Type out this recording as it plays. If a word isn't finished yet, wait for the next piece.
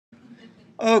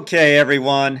Okay,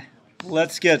 everyone,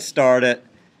 let's get started.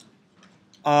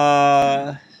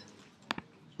 Uh,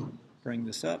 Bring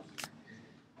this up.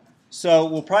 So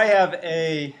we'll probably have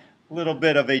a little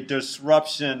bit of a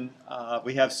disruption.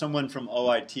 We have someone from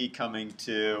OIT coming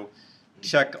to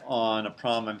check on a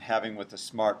problem I'm having with the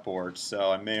smart board,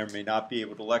 so I may or may not be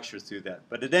able to lecture through that.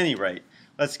 But at any rate,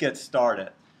 let's get started.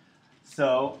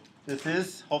 So this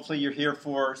is, hopefully you're here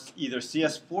for either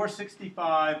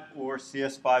CS465 or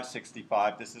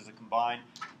CS565. This is a combined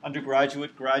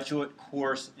undergraduate, graduate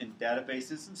course in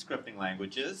databases and scripting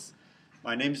languages.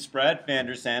 My name is Brad van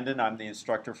der Zanden. I'm the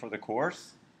instructor for the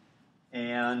course.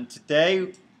 And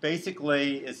today,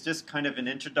 basically, is just kind of an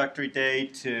introductory day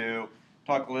to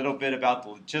talk a little bit about the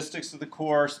logistics of the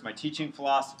course, my teaching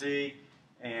philosophy,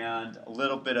 and a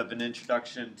little bit of an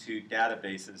introduction to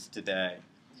databases today.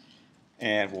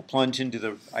 And we'll plunge into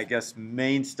the, I guess,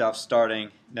 main stuff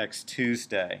starting next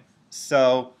Tuesday.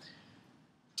 So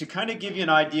to kind of give you an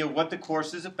idea of what the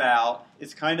course is about,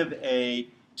 it's kind of a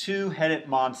two-headed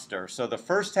monster. So the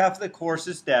first half of the course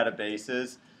is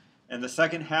databases, and the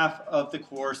second half of the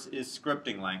course is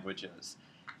scripting languages.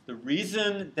 The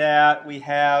reason that we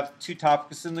have two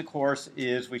topics in the course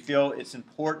is we feel it's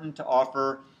important to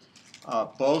offer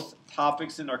both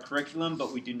topics in our curriculum,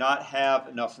 but we do not have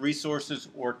enough resources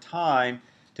or time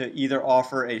to either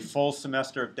offer a full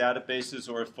semester of databases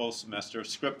or a full semester of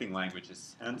scripting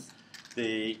languages, hence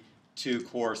the two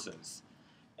courses.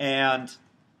 And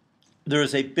there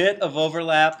is a bit of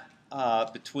overlap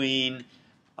between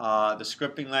the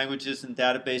scripting languages and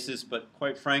databases, but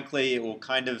quite frankly, it will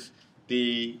kind of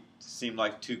seem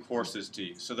like two courses to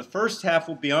you. So the first half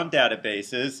will be on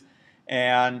databases,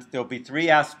 and there'll be three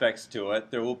aspects to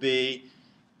it. There will be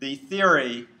the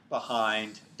theory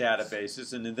behind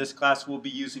databases, and in this class we'll be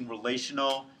using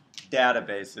relational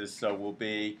databases, so we'll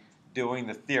be doing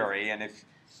the theory. And if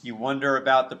you wonder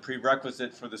about the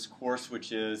prerequisite for this course,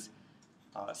 which is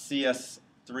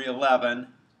CS311,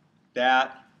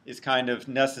 that is kind of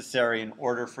necessary in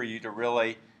order for you to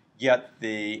really get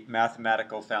the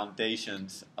mathematical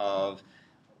foundations of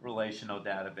relational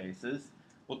databases.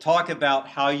 We'll talk about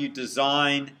how you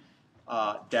design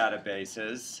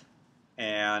databases,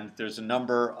 and there's a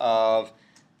number of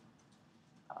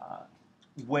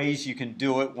ways you can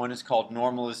do it. One is called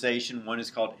normalization, one is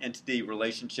called entity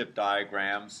relationship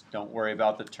diagrams. Don't worry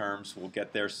about the terms, we'll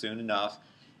get there soon enough.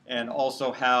 And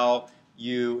also how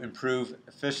you improve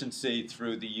efficiency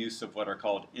through the use of what are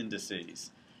called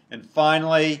indices. And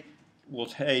finally,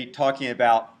 we'll be talking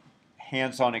about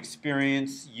hands-on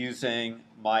experience using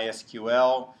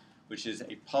MySQL, which is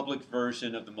a public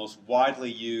version of the most widely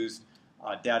used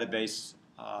database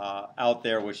out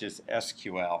there, which is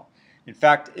SQL. In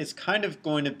fact, it's kind of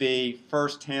going to be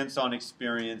first hands-on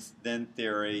experience, then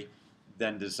theory,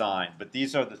 then design. But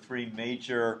these are the three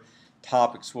major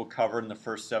topics we'll cover in the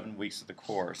first 7 weeks of the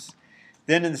course.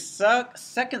 Then in the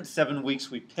second 7 weeks,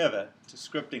 we pivot to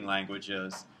scripting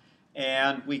languages,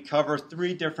 and we cover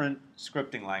three different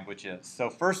scripting languages. So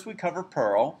first we cover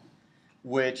Perl,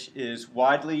 which is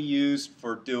widely used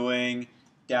for doing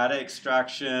data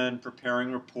extraction,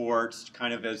 preparing reports,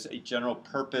 kind of as a general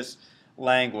purpose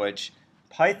language.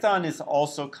 Python is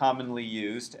also commonly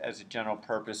used as a general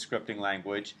purpose scripting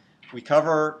language. We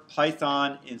cover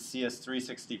Python in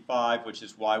CS365, which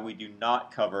is why we do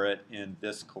not cover it in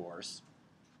this course.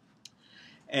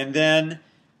 And then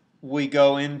we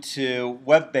go into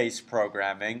web-based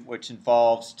programming, which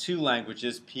involves two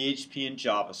languages, PHP and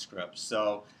JavaScript.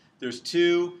 So there's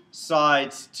two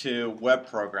sides to web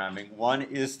programming. One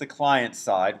is the client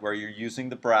side, where you're using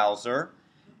the browser,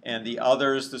 and the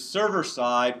other is the server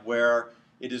side, where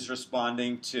it is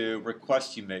responding to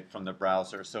requests you make from the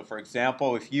browser. So for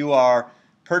example, if you are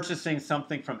purchasing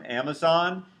something from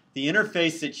Amazon, the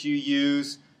interface that you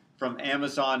use from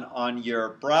Amazon on your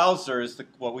browser is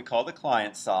what we call the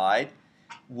client side.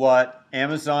 What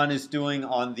Amazon is doing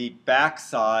on the back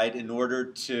side in order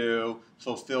to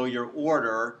fulfill your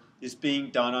order is being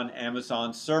done on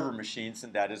Amazon server machines,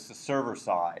 and that is the server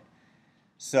side.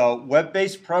 So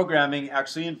web-based programming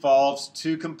actually involves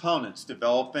two components,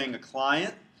 developing a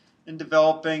client and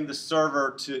developing the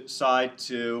server side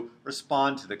to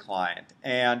respond to the client.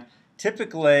 And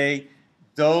typically,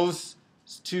 those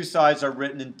two sides are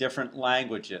written in different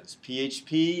languages.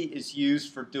 PHP is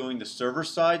used for doing the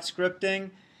server-side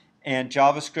scripting, and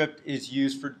JavaScript is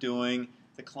used for doing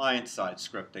the client-side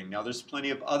scripting. Now, there's plenty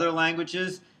of other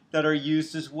languages that are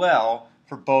used as well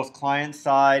for both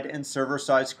client-side and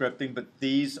server-side scripting, but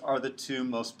these are the two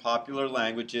most popular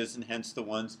languages, and hence the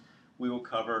ones we will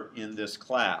cover in this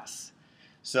class.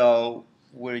 So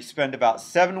we spend about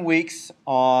 7 weeks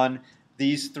on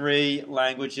these 3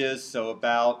 languages, so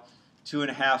about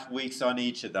 2.5 weeks on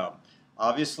each of them.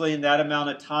 Obviously, in that amount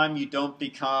of time, you don't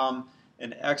become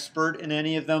an expert in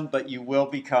any of them, but you will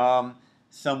become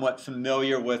somewhat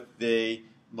familiar with the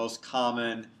most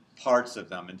common parts of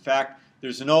them. In fact,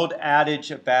 there's an old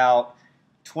adage about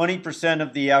 20%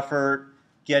 of the effort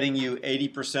getting you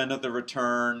 80% of the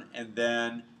return, and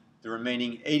then the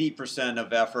remaining 80%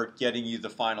 of effort getting you the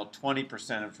final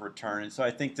 20% of return. And so I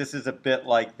think this is a bit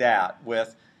like that.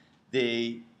 With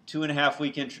the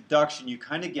 2.5-week introduction, you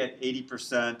kind of get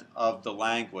 80% of the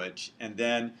language, and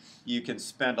then you can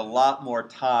spend a lot more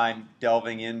time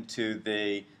delving into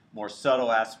the more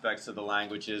subtle aspects of the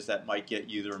languages that might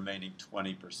get you the remaining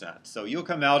 20%. So you'll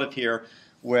come out of here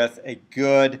with a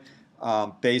good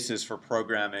basis for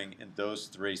programming in those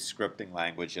 3 scripting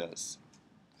languages.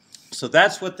 So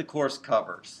that's what the course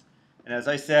covers. And as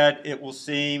I said, it will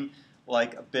seem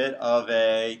like a bit of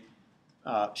a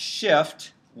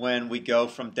shift when we go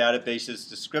from databases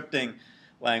to scripting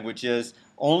languages.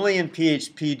 Only in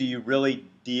PHP do you really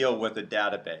deal with a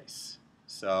database.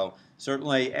 So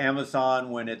certainly Amazon,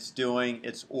 when it's doing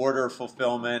its order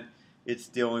fulfillment, it's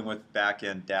dealing with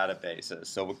back-end databases.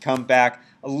 So we'll come back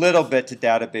a little bit to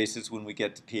databases when we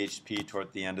get to PHP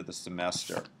toward the end of the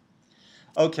semester.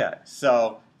 Okay,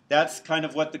 so that's kind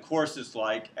of what the course is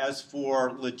like. As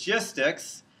for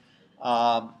logistics,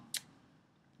 my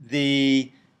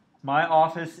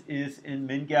office is in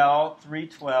Mingao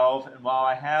 312, and while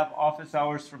I have office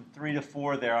hours from 3 to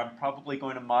 4 there, I'm probably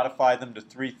going to modify them to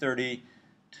 3:30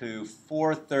 to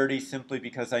 4:30 simply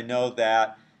because I know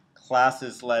that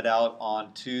classes let out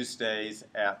on Tuesdays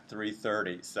at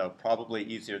 3:30, so probably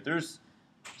easier. There's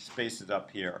spaces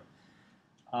up here.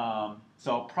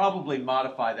 So I'll probably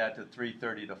modify that to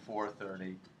 3:30 to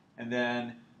 4:30, and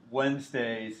then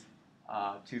Wednesdays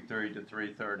 2:30 to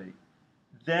 3:30.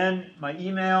 Then my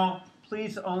email,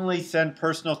 please only send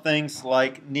personal things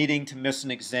like needing to miss an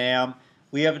exam.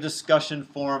 We have a discussion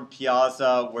forum,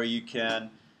 Piazza, where you can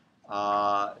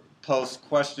post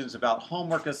questions about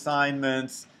homework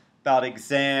assignments, about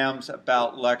exams,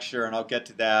 about lecture, and I'll get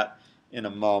to that in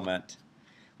a moment.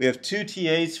 We have 2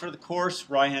 TAs for the course,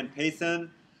 Raihan Pathan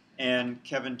and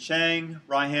Kevin Chang.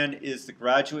 Raihan is the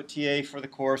graduate TA for the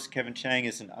course. Kevin Chang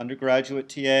is an undergraduate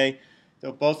TA.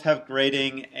 They'll both have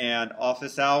grading and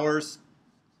office hours.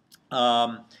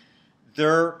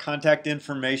 Their contact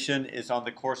information is on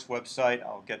the course website.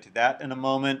 I'll get to that in a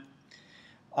moment.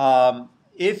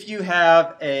 If you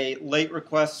have a late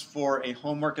request for a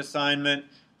homework assignment,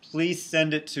 please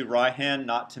send it to Raihan,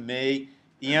 not to me.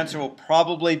 The answer will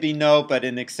probably be no, but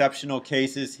in exceptional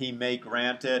cases, he may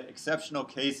grant it. Exceptional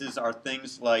cases are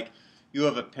things like you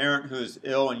have a parent who is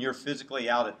ill and you're physically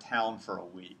out of town for a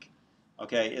week.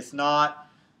 Okay, it's not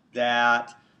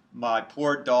that my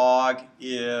poor dog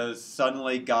is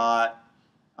suddenly got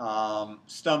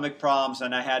stomach problems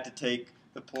and I had to take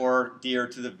the poor deer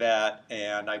to the vet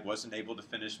and I wasn't able to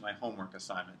finish my homework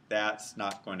assignment. That's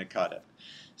not going to cut it.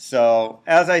 So,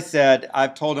 as I said,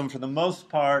 I've told him for the most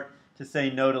part to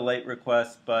say no to late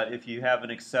requests, but if you have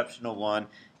an exceptional one,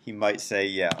 he might say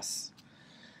yes.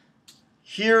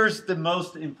 Here's the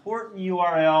most important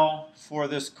URL for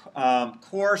this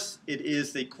course. It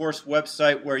is the course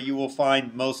website where you will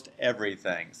find most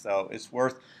everything. So it's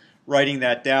worth writing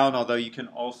that down, although you can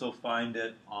also find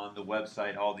it on the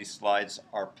website. All these slides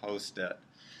are posted.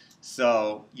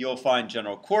 So you'll find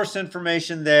general course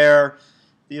information there,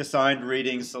 the assigned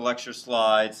readings, the lecture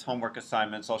slides, homework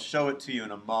assignments. I'll show it to you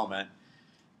in a moment.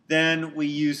 Then we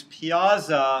use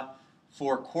Piazza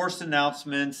for course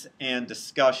announcements and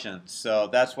discussions. So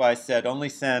that's why I said only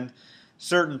send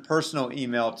certain personal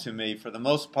email to me. For the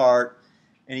most part,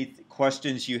 any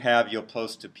questions you have, you'll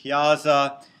post to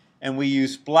Piazza. And we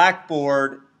use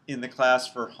Blackboard in the class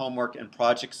for homework and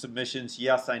project submissions.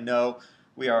 Yes, I know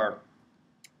we are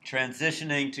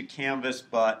transitioning to Canvas,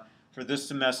 but for this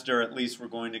semester, at least, we're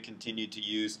going to continue to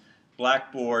use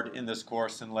Blackboard in this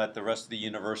course and let the rest of the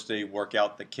university work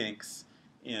out the kinks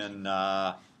in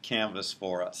Canvas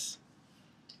for us.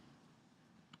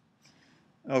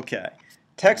 Okay,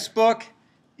 textbook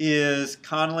is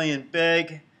Connolly and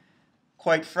Big.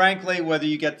 Quite frankly, whether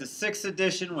you get the 6th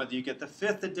edition, whether you get the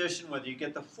 5th edition, whether you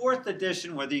get the 4th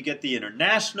edition, whether you get the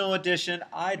international edition,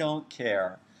 I don't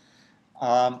care.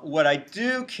 What I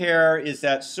do care is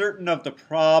that certain of the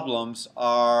problems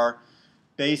are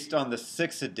based on the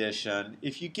 6th edition.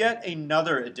 If you get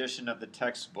another edition of the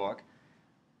textbook,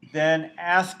 then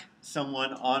ask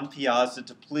someone on Piazza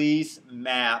to please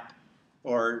map,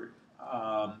 or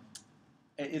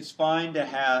it's fine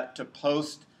to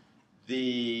post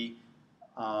the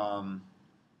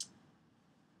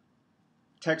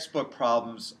textbook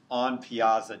problems on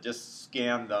Piazza, just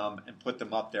scan them and put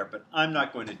them up there, but I'm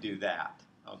not going to do that,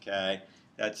 okay?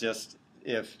 That's just,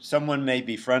 if someone may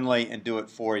be friendly and do it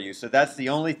for you. So that's the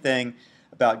only thing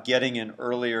about getting an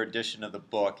earlier edition of the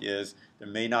book, is there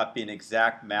may not be an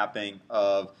exact mapping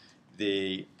of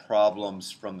the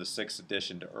problems from the 6th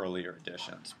edition to earlier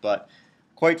editions. But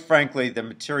quite frankly, the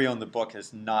material in the book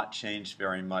has not changed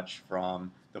very much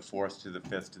from the 4th to the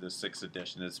 5th to the 6th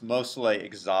edition. It's mostly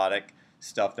exotic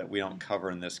stuff that we don't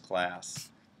cover in this class.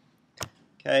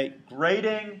 Okay,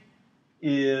 grading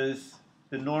is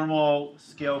the normal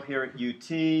scale here at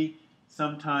UT.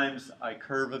 Sometimes I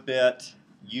curve a bit,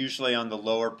 usually on the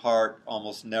lower part,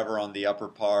 almost never on the upper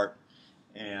part,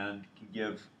 and can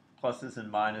give pluses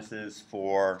and minuses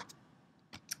for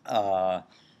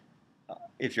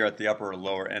if you're at the upper or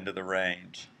lower end of the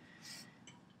range.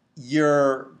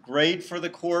 Your grade for the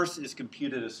course is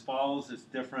computed as follows. It's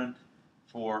different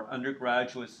for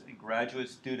undergraduates and graduate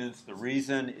students. The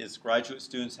reason is graduate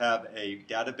students have a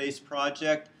database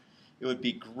project. It would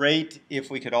be great if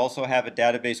we could also have a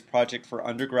database project for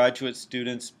undergraduate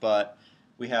students, but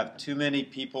we have too many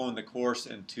people in the course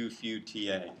and too few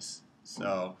TAs.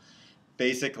 So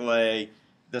basically,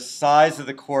 the size of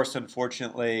the course,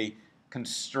 unfortunately,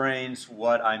 constrains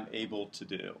what I'm able to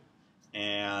do.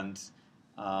 And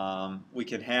we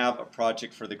can have a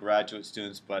project for the graduate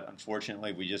students, but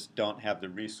unfortunately we just don't have the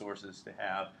resources to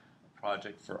have a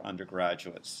project for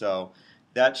undergraduates. So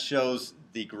that shows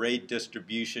the grade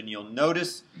distribution. You'll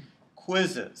notice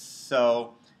quizzes.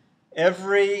 So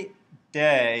every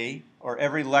day, or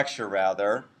every lecture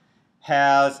rather,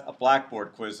 has a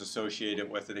Blackboard quiz associated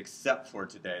with it, except for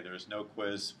today. There is no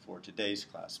quiz for today's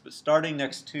class. But starting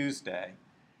next Tuesday,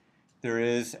 there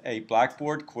is a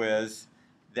Blackboard quiz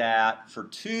that for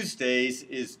Tuesdays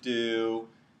is due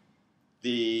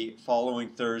the following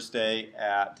Thursday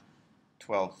at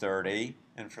 12:30,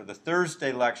 and for the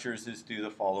Thursday lectures is due the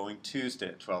following Tuesday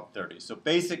at 12:30. So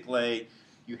basically,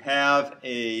 you have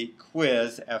a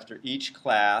quiz after each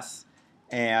class,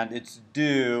 and it's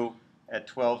due at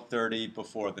 12:30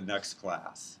 before the next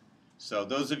class. So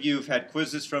those of you who've had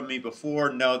quizzes from me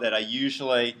before know that I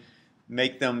usually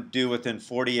make them due within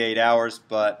 48 hours,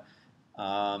 but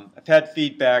I've had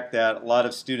feedback that a lot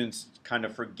of students kind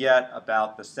of forget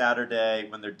about the Saturday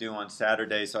when they're due on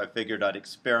Saturday, so I figured I'd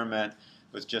experiment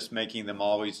with just making them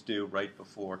always due right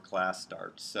before class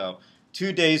starts. So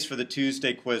 2 days for the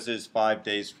Tuesday quizzes, 5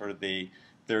 days for the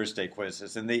Thursday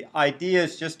quizzes. And the idea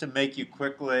is just to make you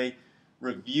quickly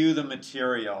review the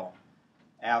material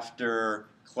after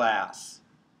class,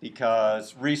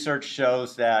 because research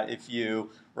shows that if you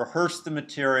rehearse the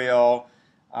material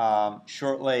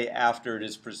shortly after it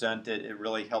is presented, it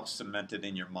really helps cement it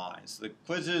in your mind. So the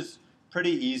quizzes,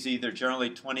 pretty easy. They're generally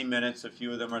 20 minutes. A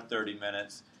few of them are 30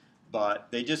 minutes. But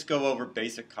they just go over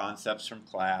basic concepts from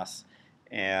class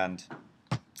and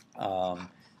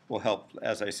will help,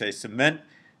 as I say, cement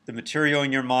the material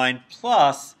in your mind.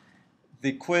 Plus,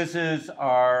 the quizzes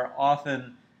are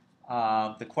often,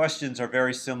 the questions are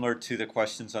very similar to the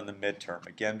questions on the midterm.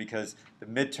 Again, because the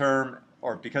midterm,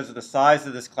 or because of the size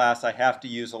of this class, I have to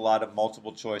use a lot of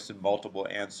multiple choice and multiple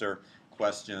answer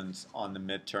questions on the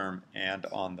midterm and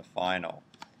on the final.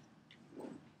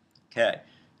 Okay,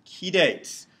 key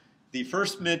dates. The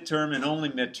first midterm and only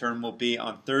midterm will be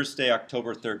on Thursday,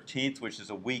 October 13th, which is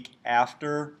a week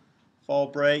after fall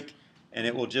break, and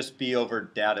it will just be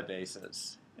over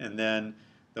databases. And then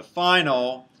the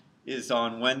final is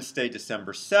on Wednesday,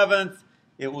 December 7th.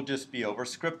 It will just be over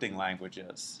scripting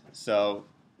languages. So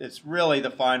it's really,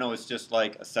 the final is just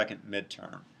like a second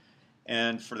midterm.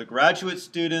 And for the graduate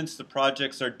students, the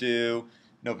projects are due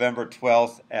November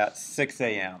 12th at 6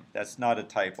 a.m. That's not a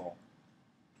typo.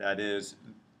 That is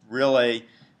really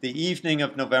the evening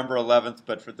of November 11th,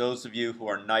 but for those of you who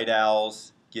are night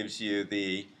owls, gives you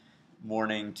the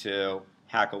morning to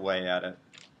hack away at it.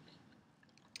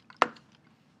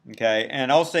 Okay,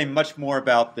 and I'll say much more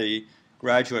about the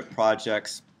graduate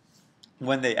projects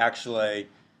when they actually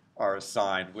are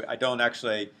assigned. I don't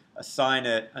actually assign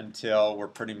it until we're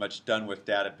pretty much done with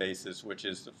databases, which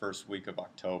is the first week of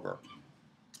October.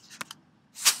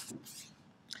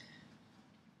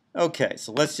 Okay,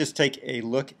 so let's just take a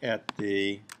look at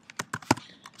the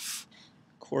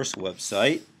course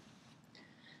website.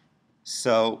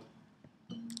 So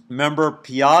remember,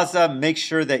 Piazza, make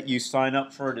sure that you sign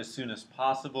up for it as soon as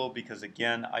possible, because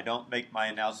again, I don't make my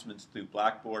announcements through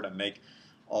Blackboard. I make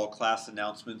all class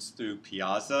announcements through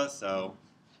Piazza, so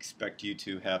expect you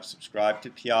to have subscribed to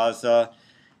Piazza.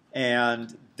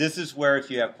 And this is where, if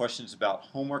you have questions about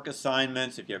homework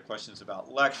assignments, if you have questions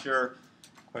about lecture,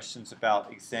 questions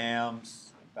about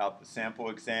exams, about the sample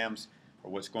exams,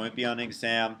 or what's going to be on the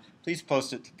exam, please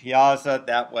post it to Piazza.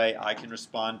 That way I can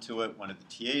respond to it, one of the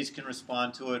TAs can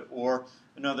respond to it, or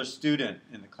another student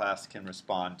in the class can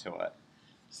respond to it.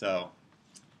 So,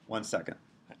 1 second.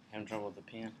 Having trouble with the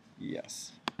pen?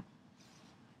 Yes.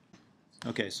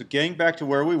 Okay, so getting back to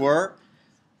where we were.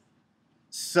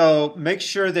 So make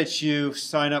sure that you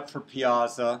sign up for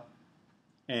Piazza,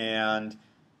 and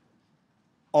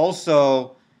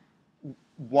also,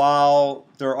 while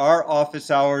there are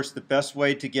office hours, the best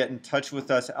way to get in touch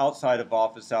with us outside of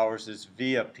office hours is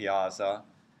via Piazza.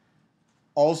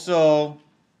 Also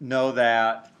know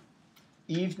that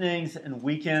evenings and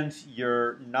weekends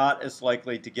you're not as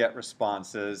likely to get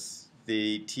responses.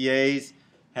 The TAs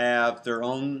have their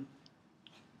own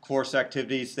course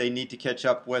activities they need to catch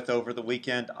up with over the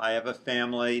weekend. I have a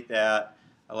family that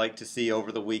I like to see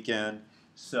over the weekend.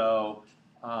 So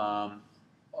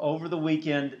over the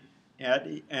weekend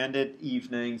and at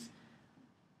evenings,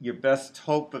 your best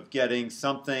hope of getting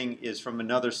something is from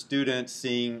another student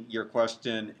seeing your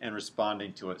question and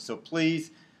responding to it. So please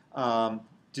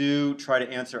do try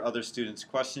to answer other students'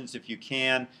 questions if you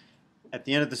can. At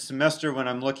the end of the semester, when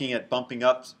I'm looking at bumping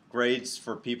up grades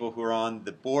for people who are on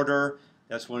the border,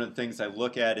 that's one of the things I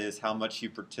look at is how much you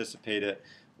participated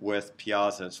with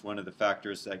Piazza. It's one of the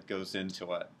factors that goes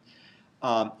into it.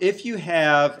 If you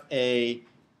have a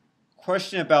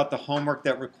question about the homework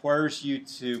that requires you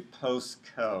to post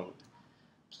code,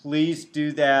 please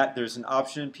do that. There's an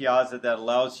option in Piazza that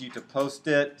allows you to post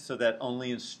it so that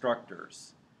only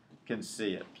instructors can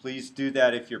see it. Please do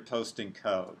that if you're posting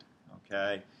code,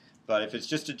 okay? But if it's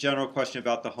just a general question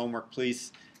about the homework,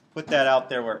 please put that out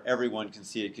there where everyone can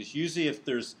see it, because usually if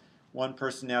there's one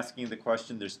person asking the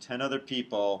question, there's 10 other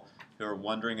people who are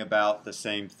wondering about the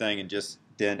same thing and just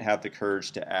didn't have the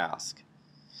courage to ask.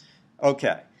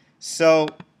 Okay, so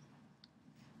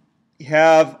you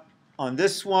have, on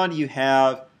this one, you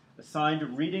have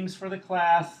assigned readings for the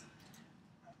class.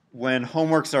 When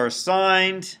homeworks are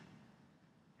assigned,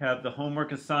 have the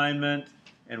homework assignment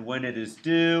and when it is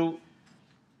due.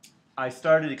 I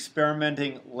started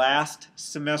experimenting last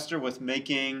semester with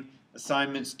making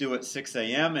assignments due at 6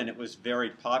 a.m. and it was very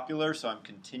popular, so I'm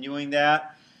continuing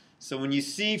that. So when you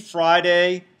see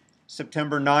Friday,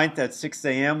 September 9th at 6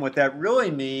 a.m., what that really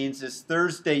means is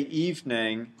Thursday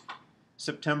evening,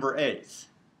 September 8th.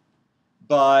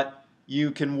 But you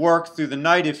can work through the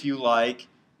night if you like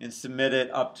and submit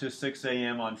it up to 6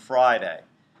 a.m. on Friday.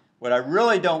 What I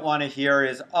really don't want to hear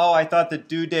is, oh, I thought the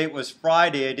due date was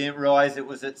Friday. I didn't realize it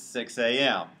was at 6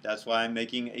 a.m. That's why I'm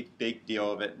making a big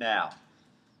deal of it now.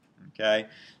 Okay,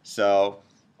 so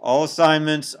all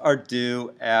assignments are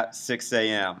due at 6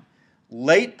 a.m.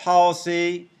 Late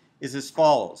policy is as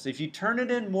follows. If you turn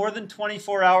it in more than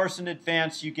 24 hours in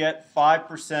advance, you get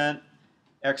 5%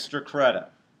 extra credit.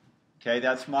 Okay,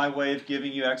 that's my way of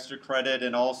giving you extra credit,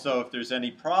 and also if there's any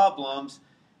problems,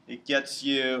 it gets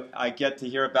you, I get to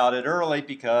hear about it early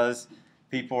because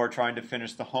people are trying to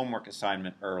finish the homework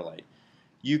assignment early.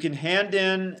 You can hand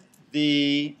in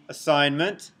the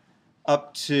assignment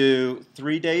up to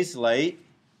 3 days late.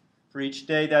 For each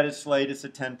day that it's late, it's a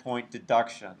 10-point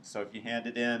deduction. So if you hand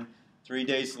it in 3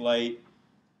 days late,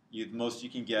 the most you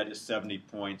can get is 70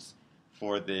 points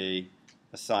for the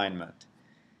assignment.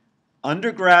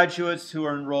 Undergraduates who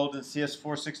are enrolled in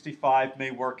CS465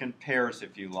 may work in pairs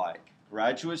if you like.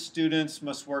 Graduate students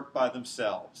must work by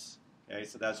themselves. Okay,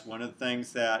 so that's one of the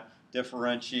things that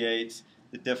differentiates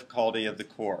the difficulty of the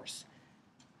course.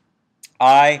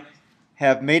 I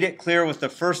have made it clear with the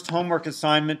first homework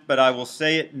assignment, but I will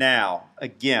say it now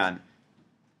again.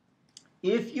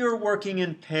 If you're working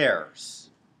in pairs,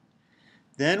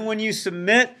 then when you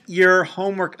submit your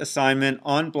homework assignment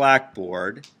on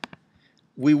Blackboard,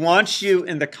 we want you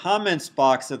in the comments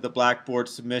box of the Blackboard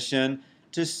submission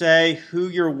to say who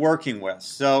you're working with.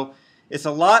 So it's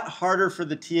a lot harder for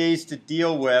the TAs to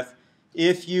deal with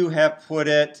if you have put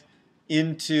it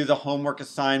into the homework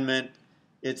assignment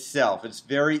itself. It's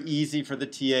very easy for the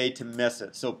TA to miss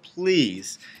it. So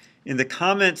please, in the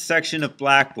comments section of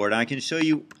Blackboard, I can show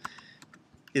you,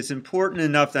 it's important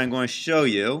enough that I'm going to show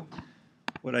you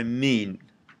what I mean.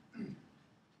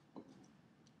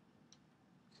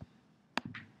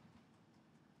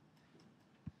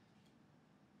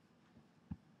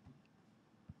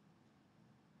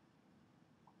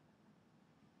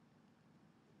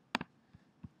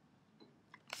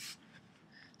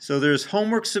 So there's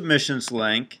homework submissions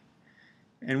link,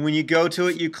 and when you go to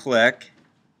it, you click.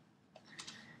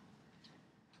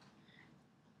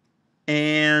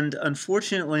 And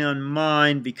unfortunately on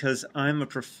mine, because I'm a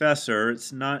professor,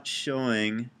 it's not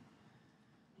showing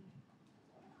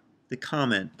the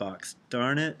comment box.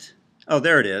 Darn it. Oh,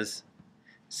 there it is.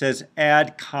 says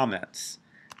add comments.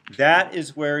 That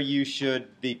is where you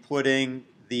should be putting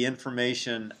the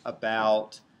information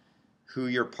about who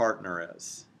your partner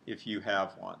is, if you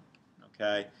have one.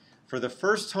 Okay? For the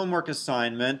first homework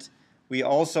assignment, we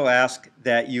also ask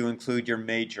that you include your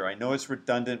major. I know it's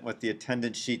redundant with the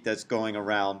attendance sheet that's going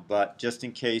around, but just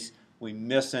in case we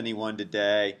miss anyone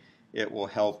today, it will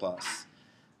help us.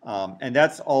 And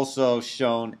that's also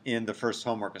shown in the first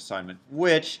homework assignment,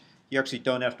 which you actually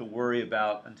don't have to worry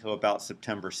about until about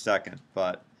September 2nd,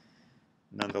 but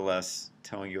nonetheless,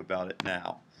 telling you about it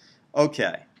now.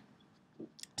 Okay,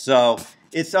 so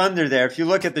it's under there. If you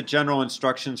look at the general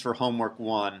instructions for homework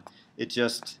 1, it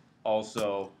just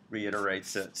also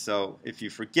reiterates it. So if you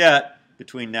forget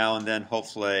between now and then,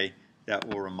 hopefully that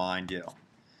will remind you.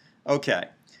 Okay,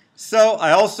 so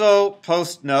I also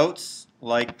post notes,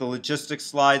 like the logistics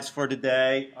slides for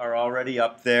today are already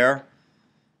up there.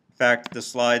 In fact, the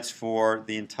slides for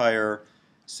the entire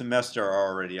semester are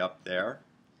already up there.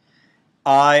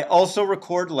 I also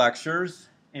record lectures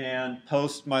and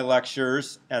post my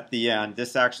lectures at the end.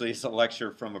 This actually is a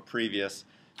lecture from a previous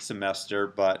semester,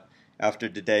 but after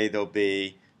today there'll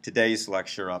be today's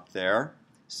lecture up there.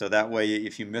 So that way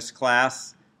if you miss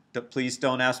class, please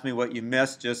don't ask me what you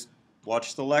missed, just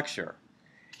watch the lecture.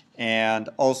 And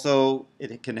also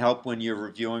it can help when you're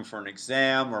reviewing for an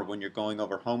exam or when you're going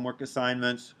over homework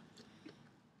assignments,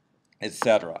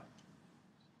 etc.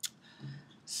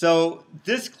 So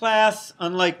this class,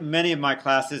 unlike many of my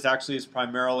classes, actually is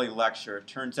primarily lecture. It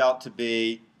turns out to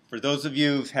be, for those of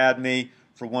you who've had me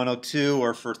for 102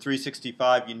 or for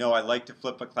 365, you know I like to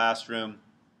flip a classroom.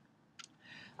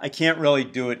 I can't really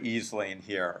do it easily in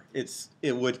here.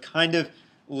 It would kind of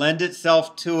lend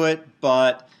itself to it,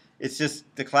 but it's just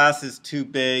the class is too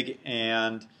big,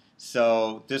 and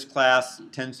so this class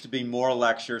tends to be more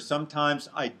lecture. Sometimes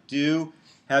I do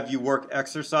have you work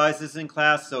exercises in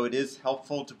class, so it is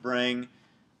helpful to bring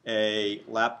a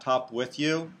laptop with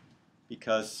you,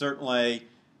 because certainly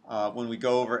when we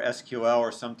go over SQL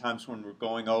or sometimes when we're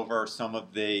going over some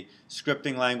of the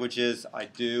scripting languages, I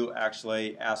do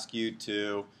actually ask you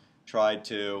to try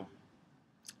to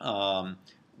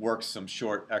work some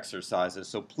short exercises.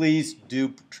 So please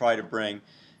do try to bring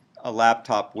a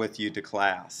laptop with you to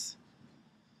class.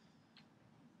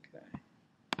 Okay.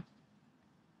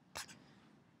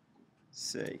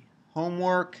 See,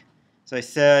 homework, as I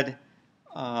said,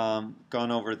 gone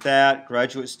over that.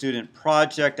 Graduate student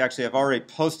project, actually I've already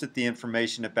posted the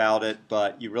information about it,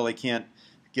 but you really can't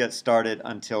get started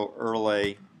until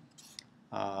early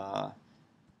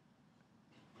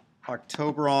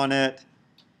October on it.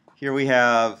 Here we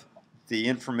have the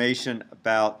information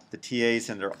about the TAs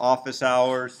and their office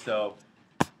hours. So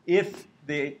if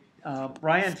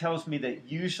Brian tells me that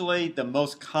usually the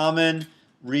most common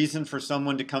reason for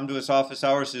someone to come to his office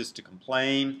hours is to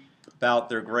complain about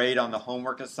their grade on the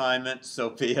homework assignment, so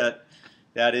be it.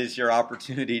 That is your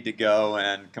opportunity to go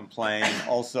and complain.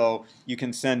 Also, you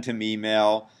can send him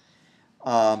email.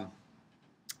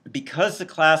 Because the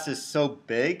class is so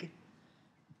big,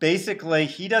 basically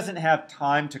he doesn't have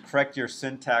time to correct your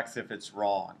syntax if it's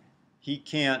wrong.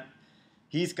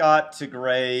 He's got to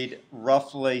grade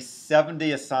roughly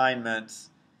 70 assignments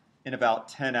in about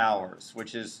 10 hours,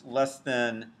 which is less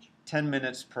than 10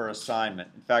 minutes per assignment.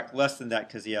 In fact, less than that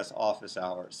because he has office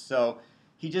hours. So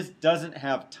he just doesn't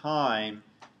have time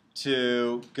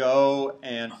to go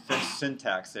and fix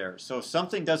syntax errors. So if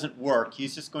something doesn't work,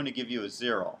 he's just going to give you a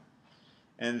 0.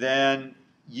 And then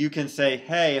you can say,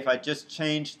 hey, if I just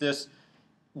changed this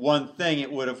one thing,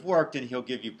 it would have worked, and he'll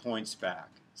give you points back.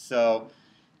 So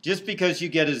just because you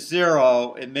get a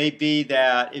 0, it may be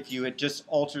that if you had just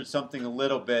altered something a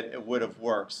little bit, it would have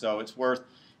worked. So it's worth,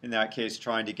 in that case,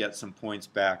 trying to get some points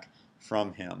back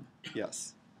from him.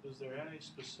 Yes? Is there any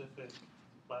specific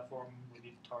platform we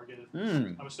need to target?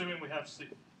 I'm assuming we're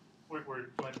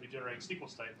going to be generating SQL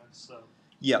statements. So.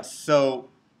 Yes. So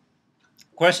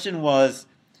question was,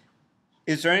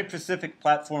 is there any specific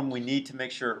platform we need to make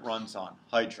sure it runs on?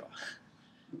 Hydra.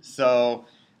 So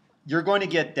you're going to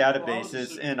get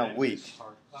databases in a week.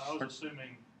 I was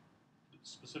assuming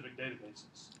specific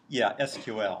databases. Yeah,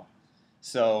 SQL.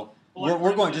 So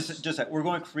we're going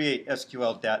to create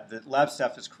SQL data. The lab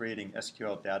staff is creating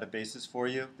SQL databases for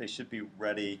you. They should be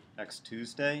ready next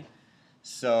Tuesday.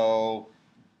 So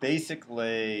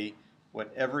basically,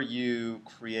 whatever you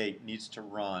create needs to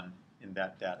run in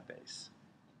that database.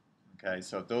 Okay,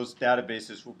 so those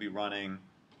databases will be running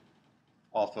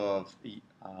off of the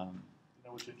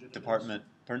department.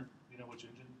 Pardon? Do you know which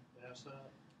engine has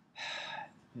that?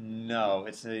 No,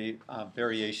 it's a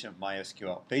variation of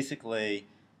MySQL. Basically,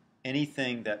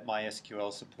 anything that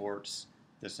MySQL supports,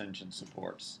 this engine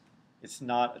supports. It's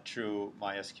not a true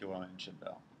MySQL engine,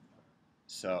 though.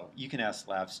 So you can ask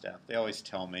lab staff. They always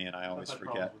tell me, and I always I've had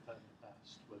forget. problems with that in the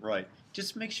past. Right.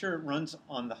 Just make sure it runs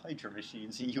on the Hydra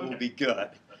machines, and you will Okay. be good.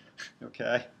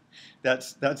 Okay.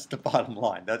 That's the bottom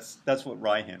line. That's what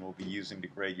Raihan will be using to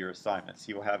grade your assignments.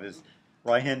 He will have his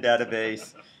Raihan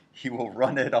database. He will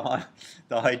run it on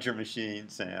the Hydra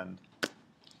machines, and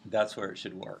that's where it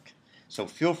should work. So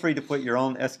feel free to put your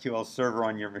own SQL server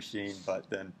on your machine, but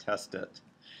then test it.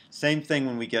 Same thing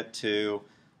when we get to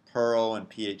Perl and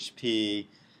PHP.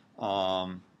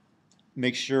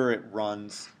 Make sure it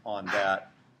runs on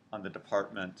the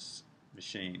department's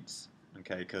machines.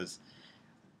 Okay, because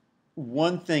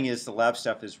one thing is the lab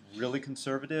staff is really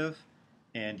conservative,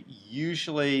 and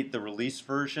usually the release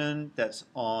version that's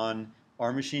on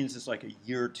our machines is like a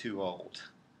year or two old.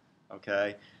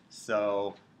 Okay,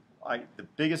 so the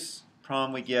biggest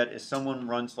problem we get is someone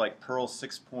runs like Perl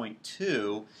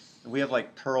 6.2, and we have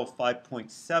like Perl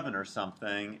 5.7 or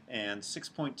something, and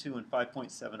 6.2 and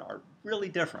 5.7 are really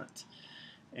different.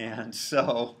 And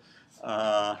so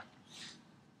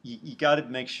you got to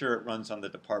make sure it runs on the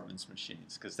department's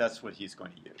machines, because that's what he's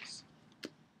going to use.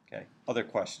 Okay, other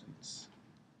questions?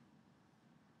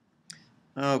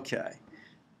 Okay,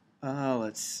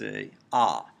 let's see.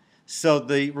 So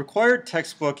the required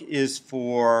textbook is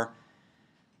for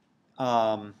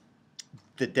the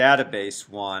database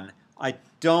one. I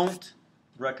don't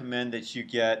recommend that you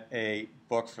get a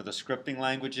book for the scripting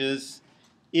languages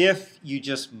if you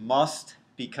just must,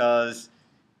 because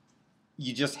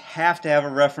you just have to have a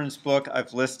reference book.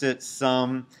 I've listed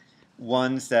some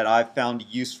ones that I've found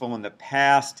useful in the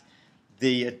past.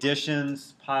 The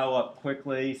editions pile up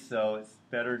quickly, so it's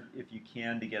better if you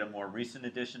can to get a more recent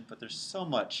edition, but there's so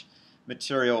much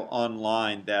material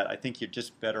online that I think you're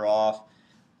just better off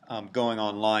going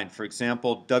online. For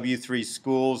example, W3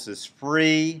 Schools is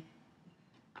free,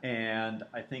 and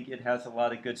I think it has a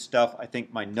lot of good stuff. I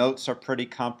think my notes are pretty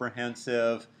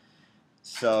comprehensive.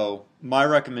 So my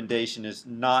recommendation is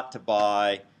not to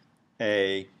buy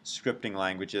a scripting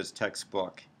languages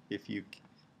textbook if you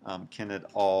can at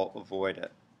all avoid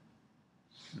it.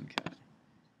 Okay.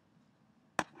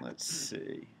 Let's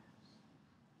see.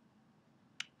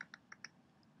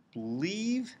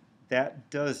 Believe that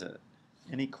does it.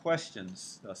 Any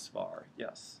questions thus far?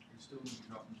 Yes. You're still going to be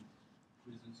dropping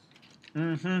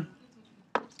quizzes?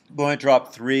 I'm going to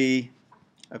drop 3.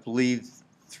 I believe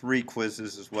 3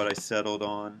 quizzes is what I settled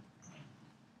on.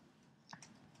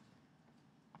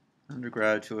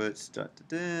 Undergraduates,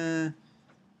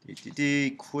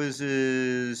 DTD,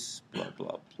 quizzes, blah,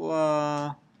 blah,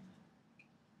 blah.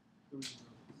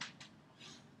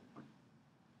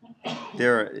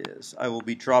 There it is. I will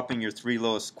be dropping your 3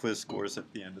 lowest quiz scores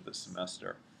at the end of the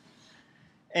semester.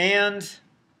 And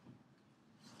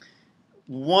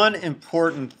one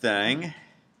important thing,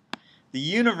 the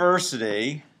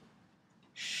university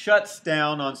shuts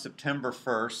down on September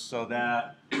 1st so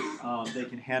that they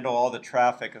can handle all the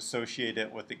traffic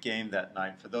associated with the game that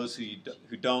night. For those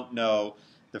who don't know,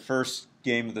 the first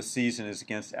game of the season is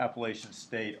against Appalachian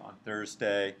State on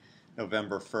Thursday,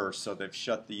 November 1st, so they've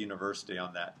shut the university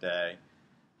on that day,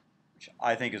 which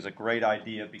I think is a great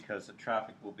idea because the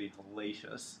traffic will be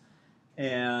hellacious.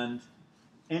 And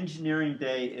Engineering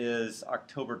Day is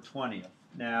October 20th.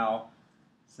 Now,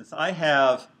 since I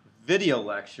have video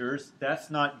lectures,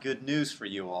 that's not good news for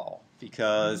you all,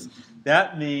 because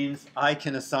that means I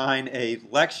can assign a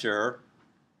lecture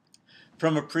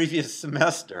from a previous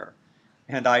semester,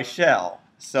 and I shall.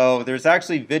 So there's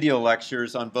actually video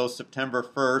lectures on both September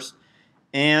 1st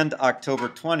and October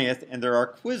 20th, and there are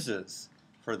quizzes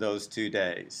for those 2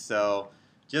 days. So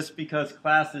just because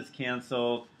class is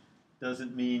canceled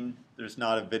doesn't mean there's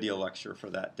not a video lecture for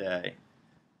that day.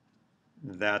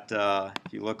 That,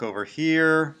 if you look over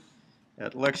here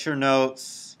at lecture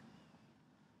notes,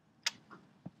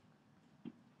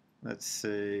 let's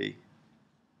see.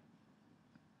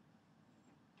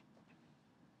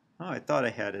 Oh, I thought I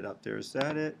had it up there. Is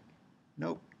that it?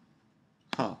 Nope.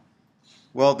 Huh.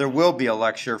 Well, there will be a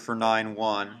lecture for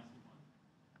 9-1.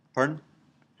 Pardon?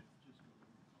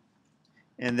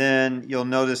 And then you'll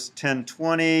notice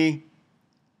 1020.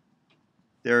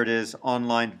 There it is,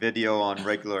 online video on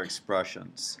regular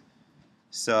expressions.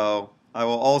 So I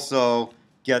will also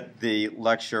get the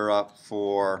lecture up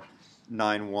for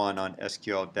 9-1 on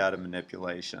SQL data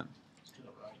manipulation.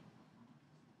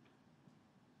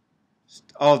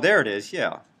 Oh, there it is,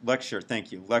 yeah. Lecture,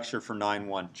 thank you. Lecture for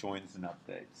 9-1, joins and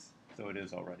updates. So it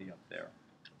is already up there.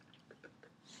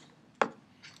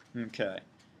 Okay.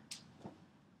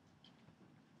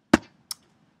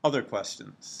 Other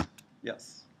questions?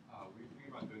 Yes? Were you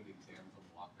thinking about doing the exams on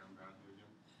the lockdown browser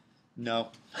again? No.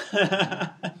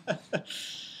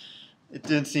 It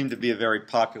didn't seem to be a very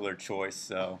popular choice,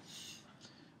 so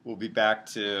we'll be back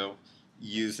to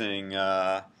using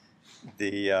the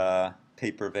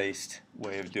paper-based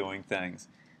way of doing things.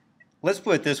 Let's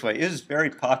put it this way. It is very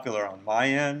popular on my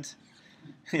end.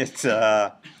 It's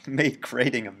made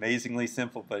grading amazingly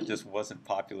simple, but it just wasn't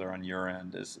popular on your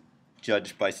end as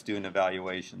judged by student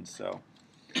evaluations. So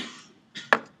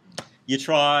you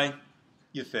try,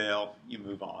 you fail, you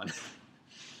move on.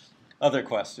 Other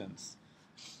questions?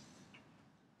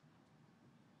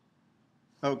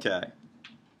 Okay.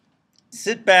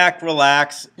 Sit back,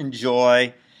 relax,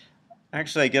 enjoy.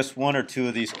 Actually, I guess one or two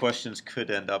of these questions could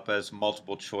end up as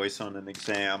multiple choice on an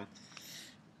exam.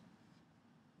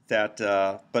 But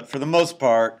for the most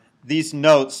part, these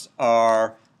notes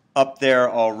are up there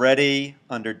already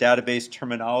under database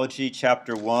terminology,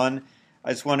 chapter 1. I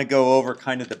just want to go over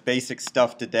kind of the basic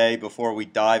stuff today before we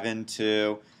dive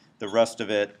into the rest of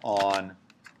it on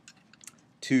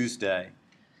Tuesday.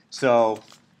 So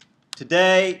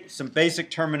today, some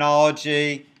basic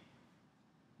terminology.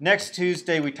 Next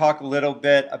Tuesday, we talk a little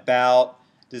bit about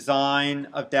design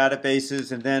of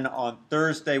databases, and then on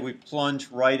Thursday, we plunge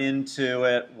right into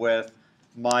it with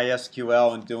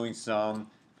MySQL and doing some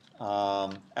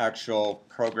actual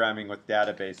programming with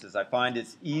databases. I find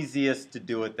it's easiest to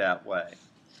do it that way,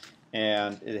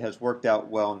 and it has worked out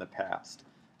well in the past.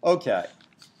 Okay,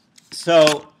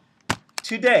 so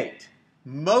to date,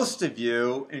 most of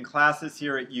you in classes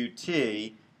here at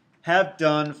UT have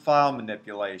done file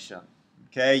manipulation.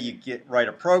 Okay, you write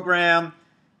a program,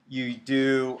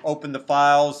 you open the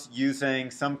files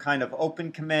using some kind of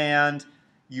open command,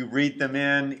 you read them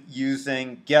in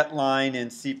using getLine in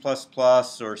C++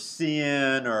 or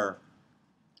cin or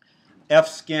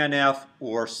fscanf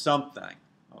or something.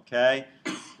 Okay,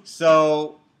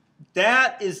 so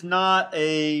that is not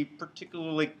a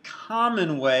particularly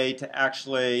common way to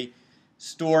actually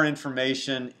store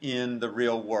information in the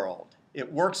real world.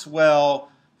 It works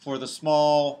well for the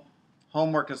small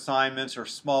homework assignments or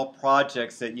small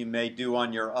projects that you may do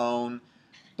on your own,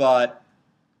 but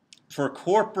for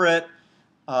corporate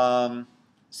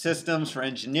systems, for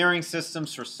engineering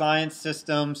systems, for science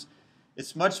systems,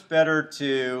 it's much better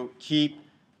to keep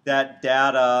that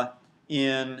data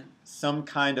in some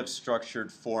kind of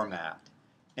structured format.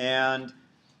 And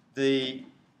the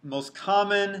most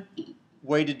common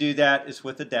way to do that is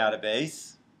with a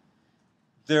database.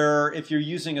 If you're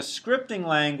using a scripting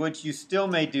language, you still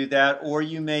may do that, or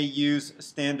you may use a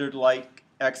standard like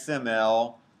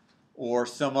XML or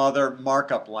some other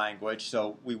markup language.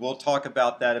 So we will talk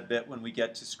about that a bit when we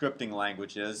get to scripting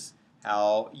languages,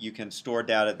 how you can store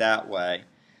data that way.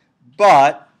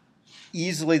 But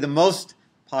easily the most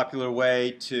popular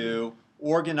way to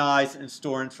organize and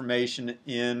store information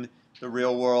in the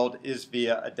real world is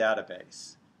via a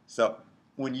database. So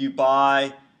when you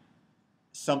buy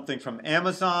something from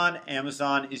Amazon,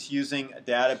 Amazon is using a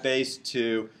database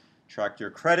to track your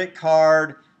credit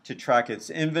card, to track its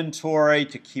inventory,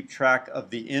 to keep track of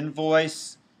the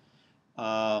invoice.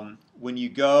 When you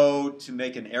go to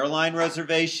make an airline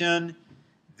reservation,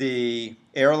 the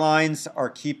airlines are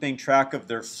keeping track of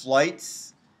their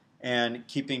flights and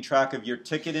keeping track of your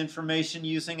ticket information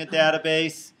using a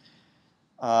database.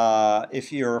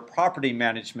 If you're a property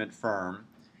management firm,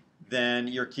 then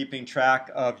you're keeping track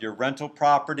of your rental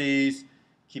properties,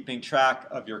 keeping track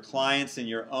of your clients and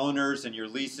your owners and your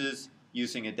leases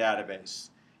using a database.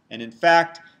 And in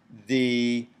fact,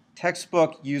 the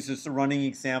textbook uses the running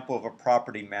example of a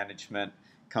property management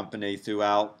company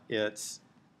throughout its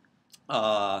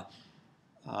thing.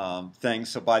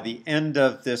 So by the end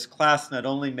of this class, not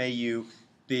only may you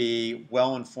be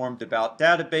well informed about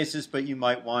databases, but you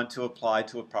might want to apply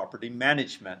to a property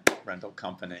management rental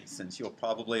company, since you'll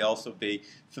probably also be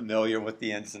familiar with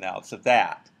the ins and outs of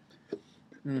that.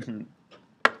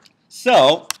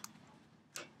 So,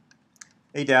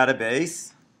 a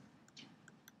database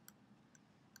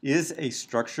is a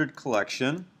structured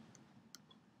collection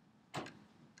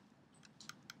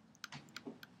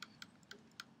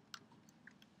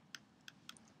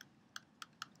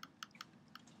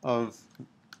of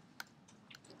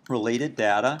related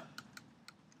data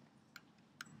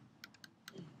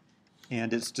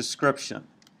and its description.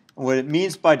 And what it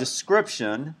means by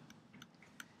description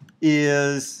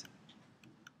is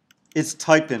its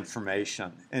type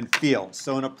information and fields.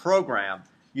 So in a program,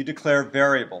 you declare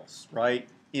variables, right?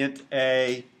 Int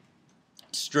A,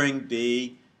 string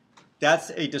B.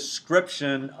 That's a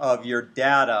description of your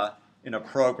data in a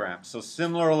program. So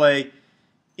similarly,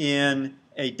 in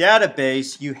a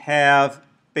database, you have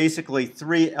basically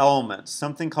three elements,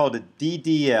 something called a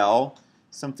DDL,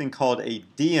 something called a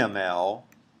DML,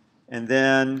 And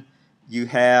then you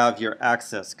have your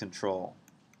access control.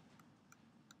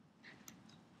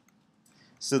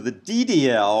 So the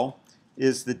DDL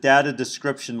is the data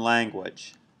description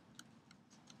language.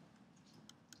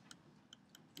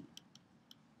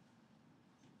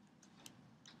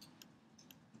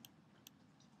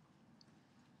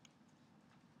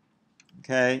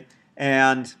 Okay,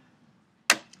 and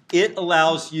it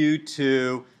allows you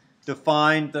to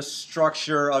define the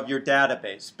structure of your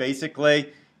database.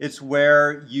 Basically, it's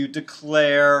where you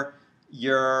declare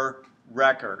your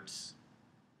records.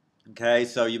 Okay,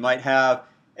 so you might have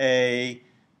a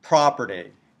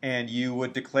property and you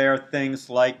would declare things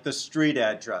like the street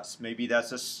address. Maybe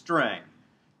that's a string.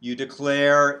 You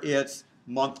declare its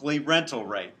monthly rental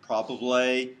rate,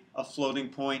 probably a floating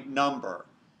point number.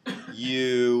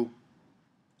 You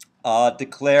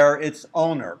declare its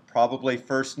owner, probably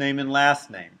first name and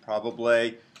last name,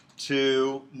 probably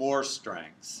 2 more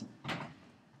strings.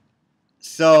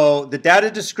 So the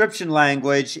data description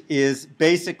language is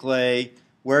basically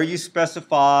where you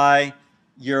specify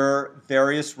your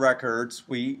various records.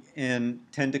 We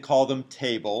tend to call them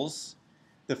tables,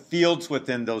 the fields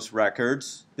within those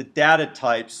records, the data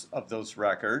types of those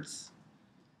records.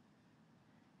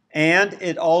 And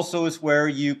it also is where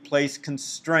you place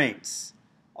constraints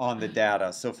on the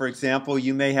data. So for example,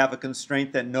 you may have a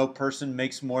constraint that no person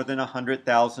makes more than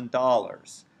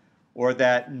 $100,000, or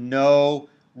that no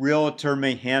realtor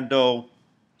may handle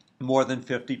more than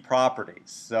 50 properties.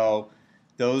 So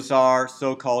those are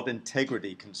so-called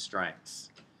integrity constraints.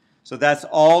 So that's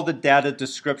all the data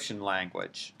description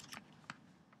language.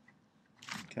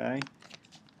 Okay.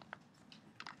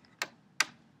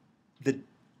 The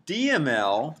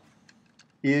DML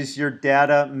is your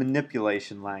data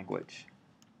manipulation language.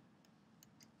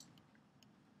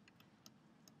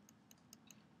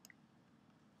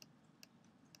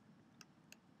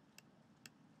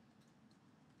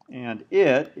 And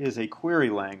it is a query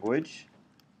language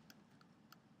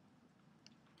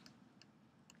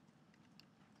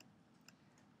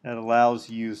that allows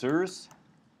users,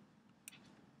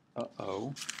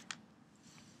 talk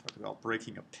about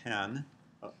breaking a pen,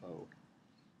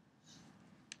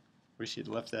 wish you'd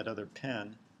left that other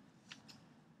pen.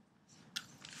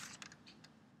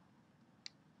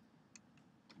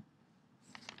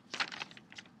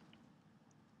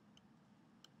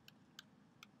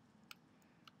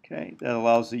 Okay, that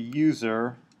allows the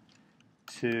user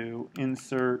to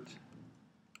insert,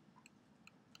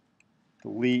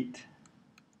 delete,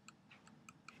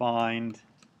 find,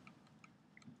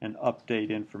 and update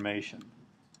information.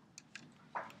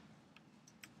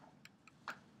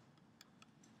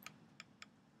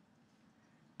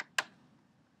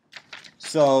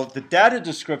 So the data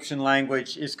description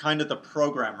language is kind of the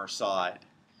programmer side.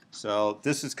 So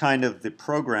this is kind of the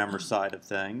programmer side of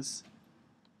things.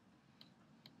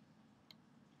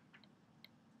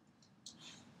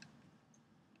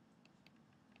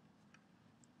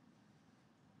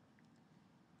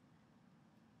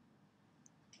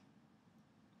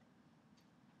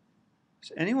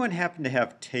 Does anyone happen to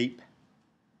have tape?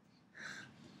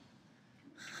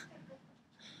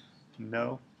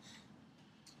 No?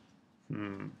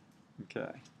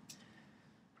 Okay. I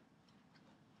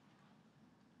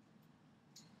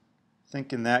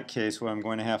think in that case what I'm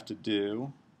going to have to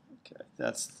do,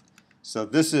 so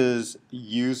this is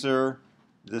user,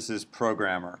 this is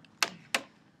programmer.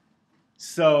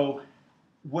 So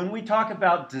when we talk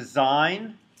about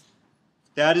design,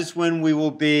 that is when we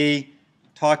will be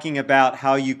talking about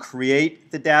how you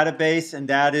create the database, and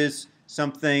that is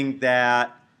something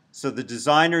that, so the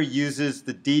designer uses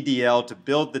the DDL to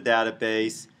build the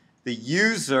database. The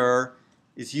user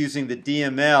is using the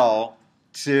DML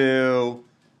to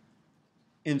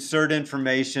insert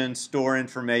information, store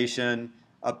information,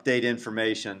 update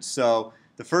information. So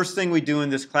the first thing we do in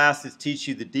this class is teach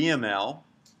you the DML.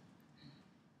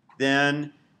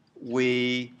 Then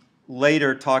we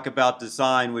later talk about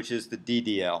design, which is the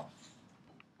DDL.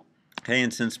 Okay,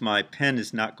 and since my pen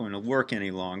is not going to work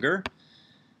any longer,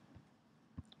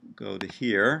 go to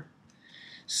here.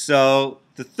 So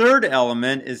the third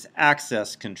element is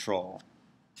access control.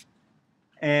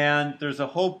 And there's a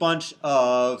whole bunch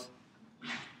of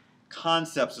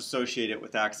concepts associated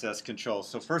with access control.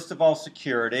 So first of all,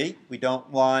 security. We don't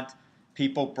want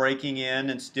people breaking in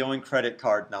and stealing credit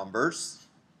card numbers.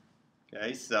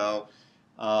 Okay, so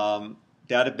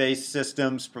database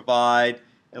systems provide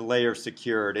a layer of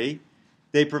security.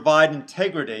 They provide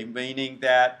integrity, meaning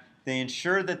that they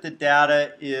ensure that the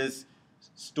data is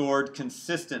stored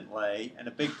consistently, and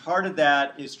a big part of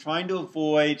that is trying to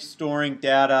avoid storing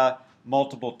data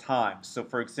multiple times. So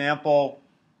for example,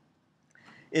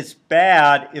 It's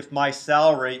bad if my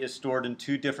salary is stored in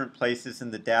 2 different places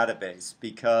in the database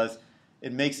because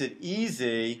it makes it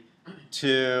easy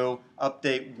to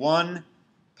update one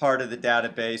part of the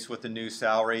database with a new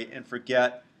salary and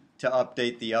forget to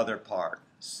update the other part.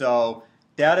 So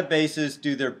databases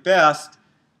do their best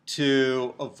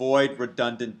to avoid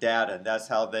redundant data. That's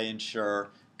how they ensure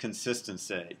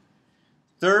consistency.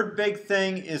 Third big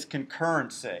thing is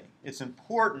concurrency. It's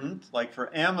important, like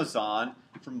for Amazon,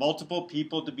 for multiple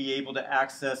people to be able to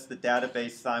access the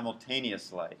database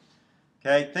simultaneously.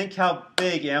 Okay, think how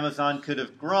big Amazon could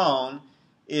have grown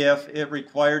if it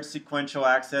required sequential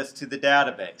access to the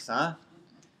database, huh?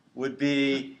 Would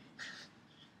be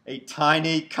a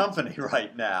tiny company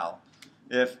right now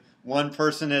if one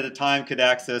person at a time could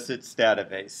access its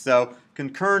database. So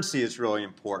concurrency is really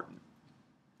important.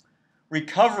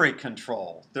 Recovery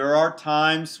control. There are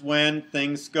times when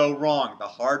things go wrong. The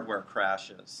hardware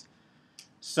crashes.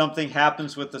 Something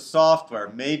happens with the software.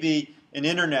 Maybe an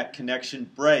internet connection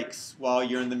breaks while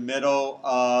you're in the middle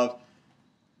of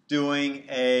doing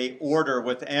an order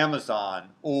with Amazon.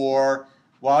 Or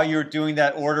while you're doing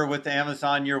that order with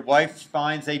Amazon, your wife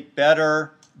finds a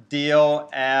better deal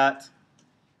at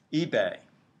eBay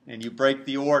and you break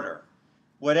the order.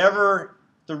 Whatever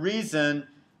the reason,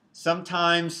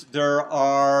 sometimes there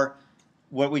are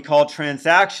what we call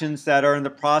transactions that are in the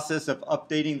process of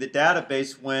updating the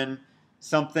database when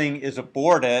something is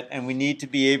aborted and we need to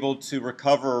be able to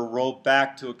recover or roll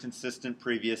back to a consistent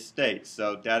previous state.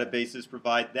 So databases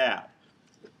provide that.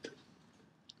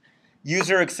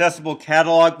 User accessible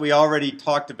catalog, we already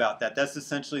talked about that. That's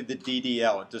essentially the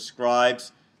DDL. It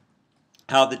describes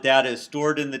how the data is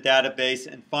stored in the database.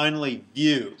 And finally,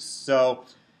 views. So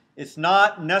it's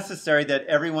not necessary that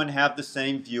everyone have the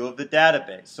same view of the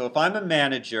database. So if I'm a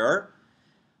manager,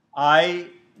 I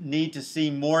need to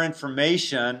see more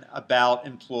information about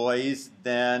employees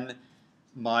than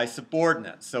my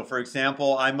subordinates. So for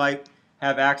example, I might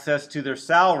have access to their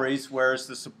salaries, whereas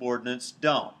the subordinates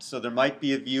don't. So there might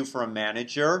be a view for a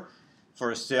manager, for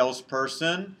a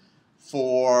salesperson,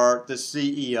 for the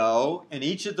CEO, and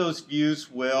each of those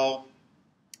views will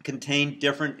contain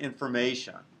different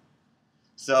information.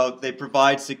 So they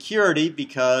provide security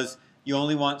because you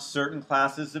only want certain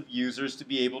classes of users to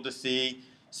be able to see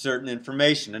certain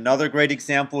information. Another great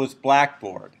example is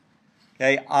Blackboard.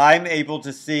 Okay, I'm able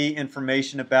to see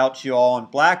information about you all on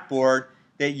Blackboard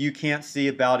that you can't see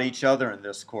about each other in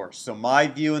this course. So my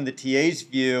view and the TA's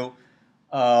view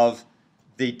of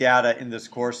the data in this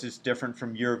course is different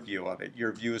from your view of it.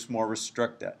 Your view is more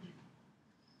restricted.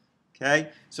 Okay,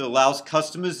 so it allows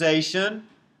customization.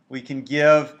 We can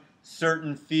give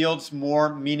certain fields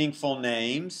more meaningful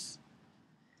names.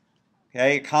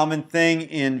 Okay, a common thing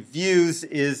in views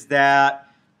is that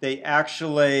they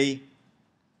actually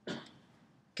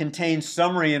contain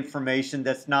summary information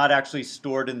that's not actually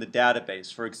stored in the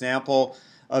database. For example,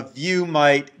 a view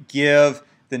might give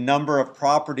the number of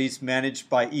properties managed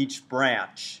by each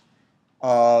branch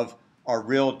of our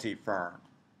realty firm.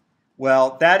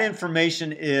 Well, that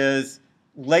information is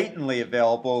latently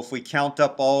available if we count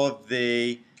up all of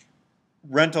the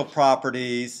rental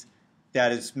properties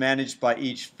that is managed by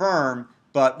each firm,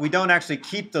 but we don't actually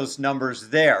keep those numbers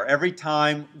there. Every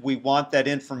time we want that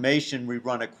information, we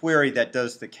run a query that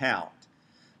does the count.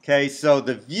 Okay, so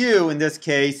the view in this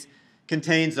case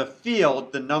contains a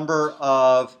field, the number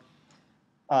of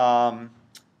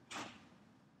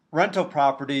rental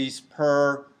properties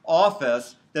per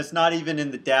office that's not even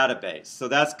in the database. So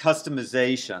that's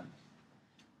customization.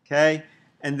 Okay,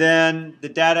 and then the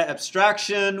data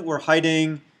abstraction, we're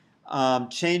hiding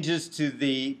changes to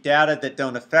the data that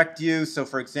don't affect you. So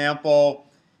for example,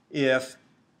 if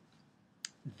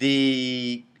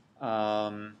the,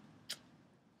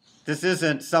 this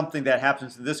isn't something that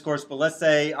happens in this course, but let's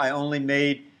say I only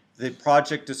made the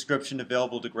project description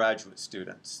available to graduate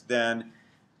students, then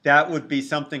that would be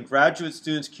something graduate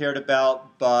students cared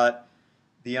about, but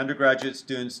the undergraduate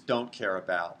students don't care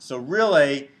about. So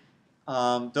really,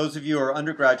 those of you who are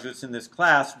undergraduates in this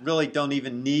class really don't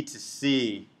even need to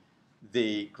see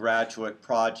the graduate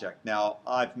project. Now,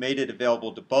 I've made it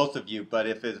available to both of you, but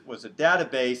if it was a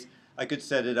database, I could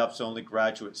set it up so only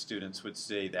graduate students would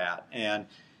see that. And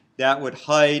that would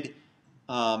hide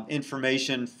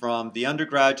information from the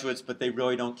undergraduates, but they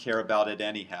really don't care about it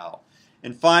anyhow.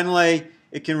 And finally,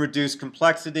 it can reduce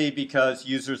complexity because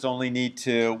users only need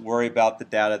to worry about the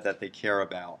data that they care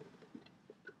about.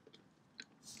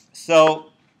 So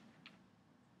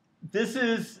this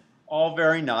is all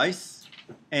very nice,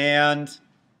 and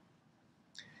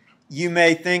you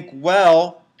may think,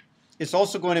 well, it's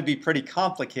also going to be pretty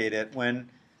complicated when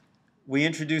We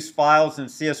introduced files in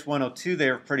CS102.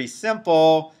 They were pretty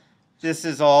simple. This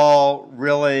is all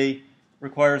really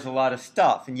requires a lot of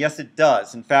stuff. And yes, it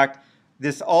does. In fact,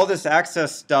 all this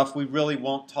access stuff we really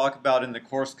won't talk about in the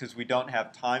course because we don't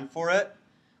have time for it.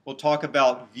 We'll talk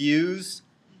about views,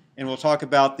 and we'll talk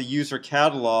about the user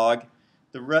catalog,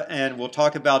 and we'll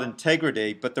talk about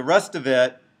integrity. But the rest of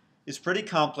it is pretty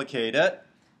complicated.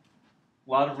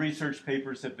 A lot of research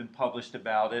papers have been published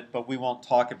about it, but we won't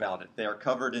talk about it. They are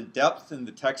covered in depth in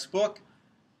the textbook,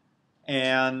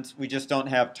 and we just don't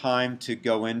have time to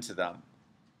go into them.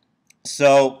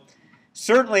 So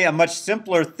certainly a much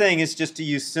simpler thing is just to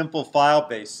use simple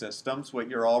file-based systems, what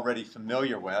you're already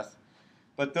familiar with.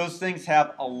 But those things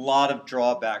have a lot of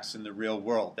drawbacks in the real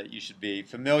world that you should be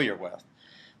familiar with.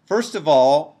 First of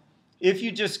all, if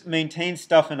you just maintain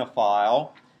stuff in a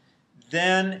file,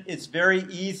 then it's very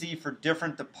easy for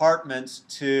different departments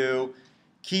to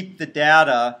keep the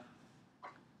data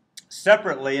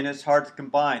separately, and it's hard to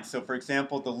combine. So for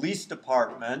example, the lease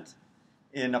department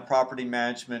in a property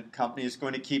management company is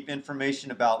going to keep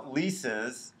information about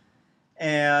leases,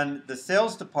 and the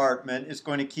sales department is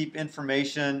going to keep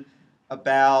information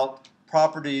about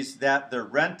properties that they're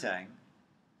renting.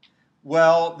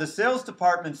 Well, the sales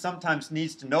department sometimes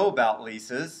needs to know about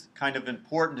leases. Kind of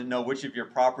important to know which of your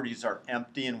properties are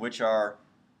empty and which are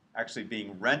actually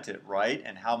being rented, right?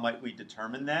 And how might we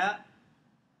determine that?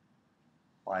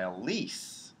 By a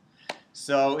lease.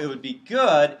 So it would be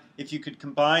good if you could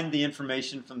combine the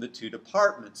information from the two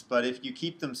departments. But if you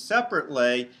keep them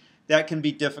separately, that can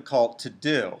be difficult to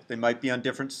do. They might be on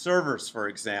different servers, for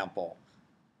example.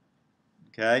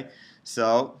 Okay,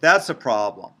 so that's a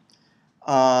problem.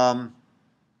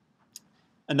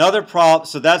 Another problem,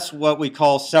 so that's what we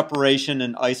call separation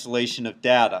and isolation of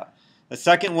data. The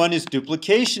second one is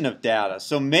duplication of data.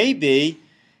 So maybe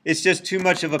it's just too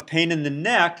much of a pain in the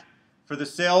neck for the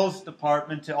sales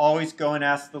department to always go and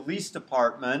ask the lease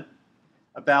department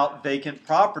about vacant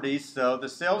properties, so the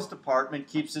sales department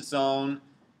keeps its own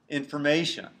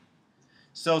information.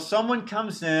 So someone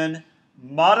comes in,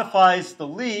 modifies the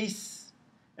lease,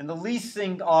 and the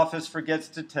leasing office forgets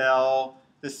to tell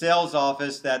the sales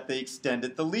office that they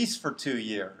extended the lease for 2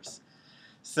 years.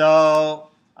 So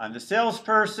I'm the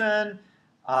salesperson.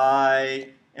 I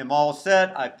am all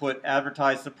set. I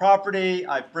advertise the property.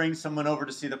 I bring someone over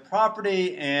to see the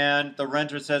property, and the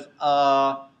renter says,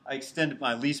 I extended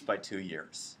my lease by 2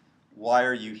 years. Why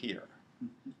are you here?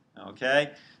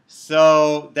 Okay?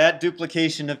 So that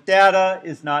duplication of data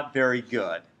is not very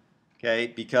good, okay?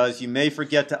 Because you may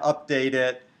forget to update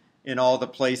it in all the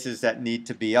places that need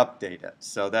to be updated.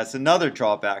 So that's another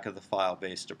drawback of the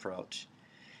file-based approach.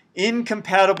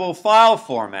 Incompatible file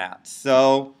formats.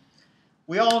 So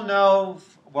we all know,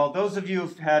 well, those of you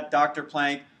who've had Dr.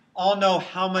 Plank all know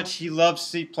how much he loves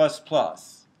C++. Oh,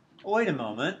 wait a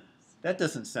moment, that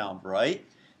doesn't sound right.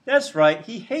 That's right,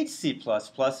 he hates C++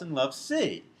 and loves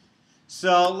C.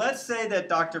 So let's say that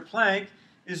Dr. Plank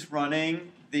is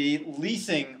running the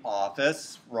leasing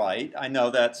office, right? I know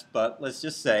that's, but let's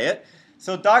just say it.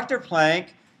 So Dr.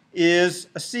 Plank is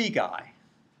a C guy,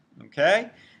 okay?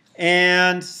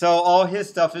 And so all his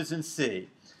stuff is in C.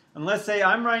 And let's say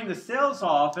I'm running the sales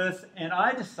office and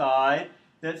I decide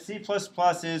that C++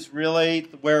 is really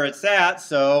where it's at,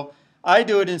 so I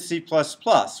do it in C++.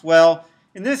 Well,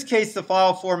 in this case, the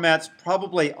file formats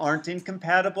probably aren't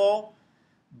incompatible,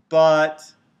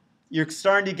 but you're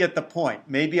starting to get the point.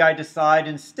 Maybe I decide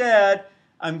instead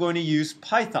I'm going to use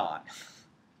Python.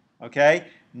 Okay?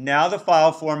 Now the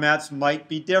file formats might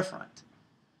be different.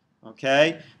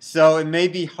 Okay? So it may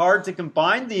be hard to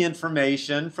combine the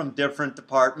information from different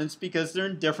departments because they're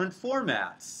in different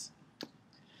formats.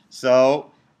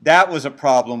 So that was a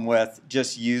problem with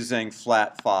just using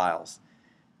flat files.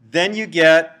 Then you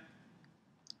get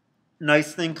a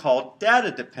nice thing called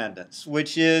data dependence,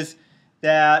 which is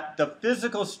that the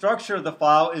physical structure of the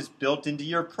file is built into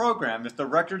your program. If the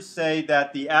records say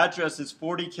that the address is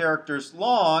 40 characters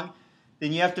long,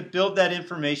 then you have to build that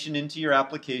information into your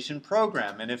application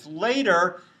program. And if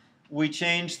later we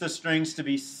change the strings to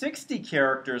be 60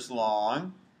 characters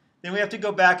long, then we have to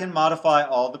go back and modify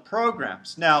all the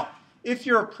programs. Now, if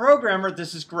you're a programmer,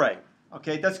 this is great.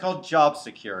 Okay, that's called job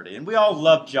security. And we all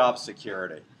love job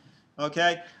security.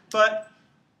 Okay, but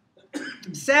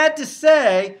sad to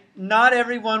say, not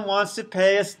everyone wants to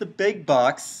pay us the big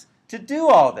bucks to do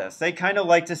all this. They kind of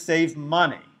like to save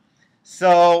money.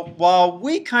 So while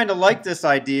we kind of like this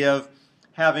idea of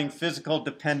having physical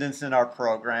dependence in our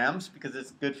programs because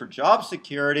it's good for job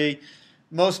security,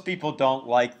 most people don't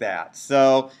like that.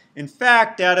 So in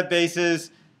fact,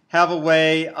 databases have a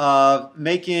way of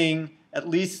making at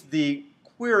least the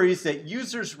queries that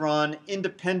users run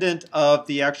independent of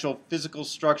the actual physical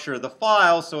structure of the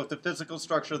file. So if the physical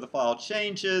structure of the file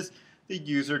changes, the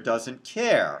user doesn't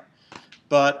care.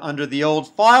 But under the old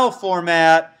file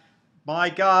format, my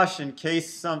gosh, in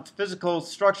case some physical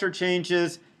structure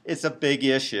changes, it's a big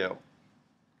issue.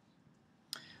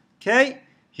 Okay,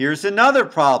 here's another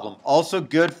problem. Also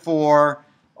good for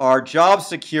our job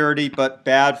security, but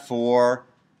bad for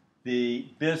the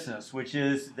business, which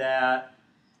is that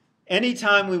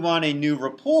anytime we want a new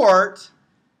report,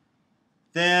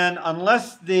 then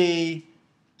unless the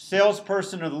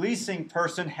salesperson or the leasing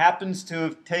person happens to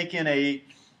have taken a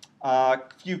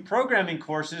few programming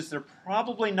courses, they're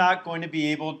probably not going to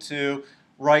be able to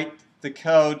write the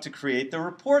code to create the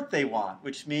report they want,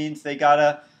 which means they got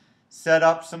to set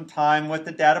up some time with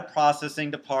the data processing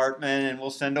department, and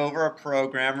we'll send over a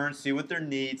programmer and see what their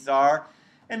needs are.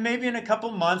 And maybe in a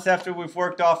couple months after we've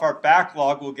worked off our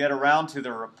backlog, we'll get around to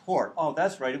the report. Oh,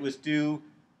 that's right, it was due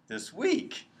this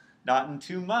week, not in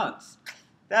 2 months.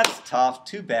 That's tough,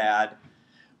 too bad.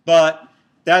 But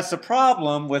that's the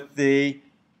problem with the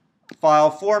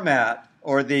file format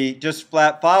or the just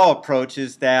flat file approach,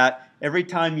 is that every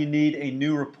time you need a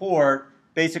new report,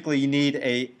 basically you need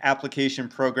an application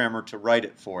programmer to write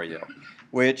it for you,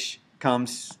 which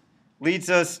leads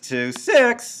us to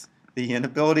 6, the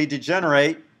inability to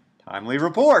generate timely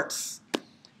reports,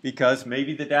 because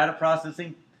maybe the data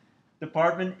processing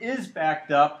department is backed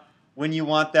up when you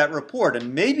want that report,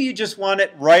 and maybe you just want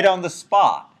it right on the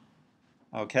spot.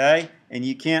 Okay? And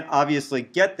you can't obviously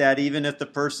get that even if the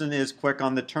person is quick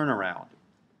on the turnaround.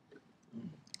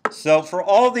 So for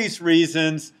all these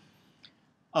reasons,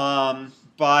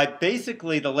 by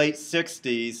basically the late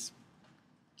 60s,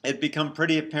 it became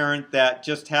pretty apparent that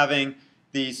just having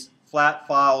these flat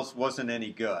files wasn't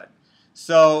any good.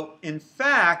 So in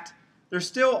fact, there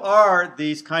still are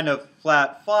these kind of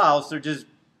flat files. They're just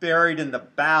buried in the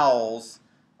bowels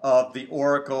of the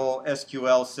Oracle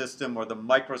SQL system or the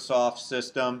Microsoft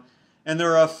system. And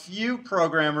there are a few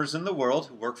programmers in the world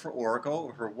who work for Oracle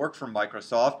or who work for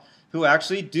Microsoft who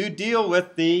actually do deal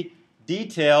with the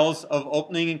details of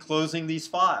opening and closing these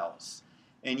files.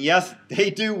 And yes, they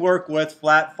do work with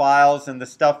flat files and the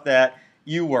stuff that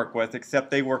you work with,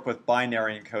 except they work with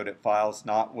binary encoded files,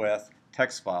 not with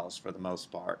text files for the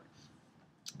most part.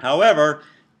 However,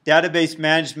 database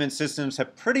management systems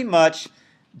have pretty much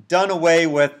done away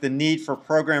with the need for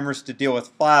programmers to deal with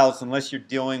files unless you're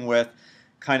dealing with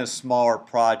kind of smaller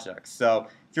projects. So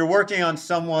if you're working on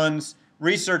someone's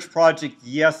research project,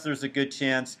 yes, there's a good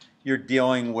chance you're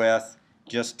dealing with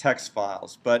just text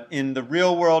files. But in the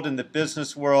real world, in the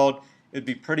business world, it'd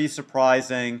be pretty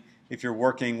surprising if you're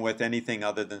working with anything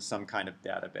other than some kind of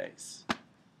database.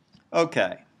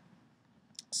 Okay,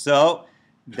 so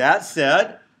that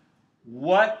said,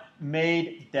 what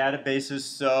made databases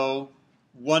so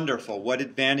wonderful? What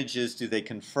advantages do they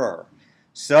confer?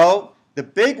 So the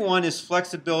big one is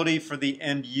flexibility for the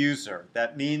end user.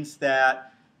 That means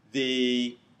that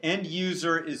the end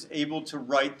user is able to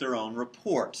write their own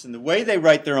reports. And the way they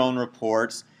write their own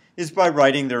reports is by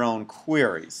writing their own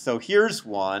queries. So here's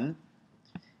one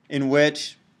in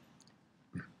which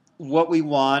what we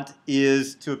want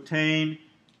is to obtain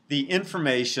the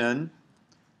information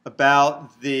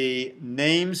about the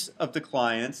names of the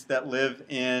clients that live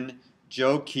in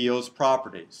Joe Keel's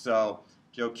property. So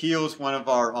Joe Keel is one of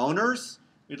our owners.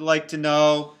 We'd like to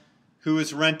know who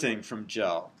is renting from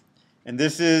Joe. And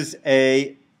this is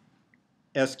a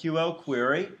SQL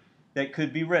query that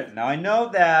could be written. Now I know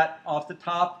that off the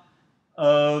top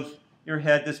of your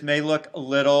head this may look a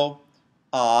little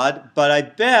odd, but I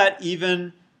bet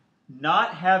even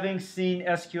not having seen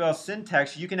SQL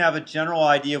syntax, you can have a general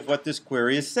idea of what this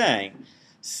query is saying.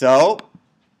 So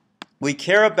we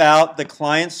care about the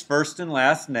client's first and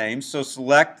last name, so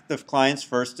select the client's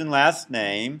first and last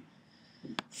name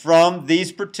from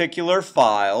these particular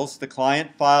files, the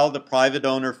client file, the private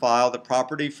owner file, the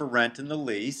property for rent, and the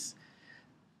lease.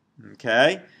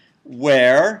 Okay,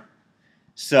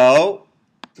 so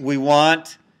we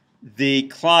want the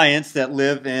clients that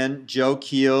live in Joe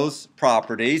Keel's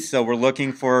property. So we're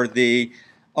looking for the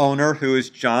owner, who is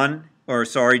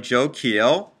Joe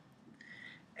Keel.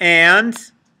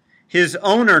 And his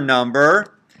owner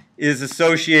number is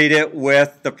associated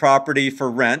with the property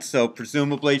for rent. So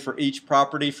presumably for each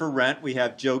property for rent, we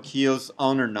have Joe Keel's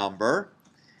owner number.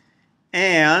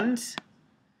 And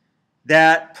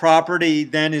that property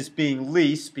then is being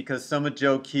leased because some of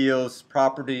Joe Keel's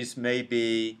properties may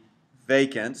be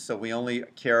vacant, so we only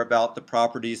care about the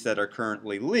properties that are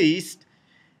currently leased.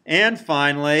 And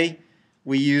finally,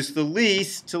 we use the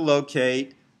lease to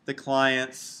locate the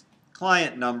client's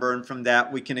client number, and from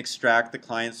that we can extract the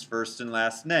client's first and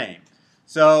last name.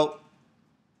 So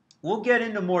we'll get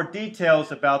into more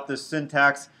details about this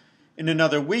syntax in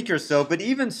another week or so, but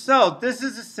even so, this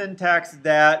is a syntax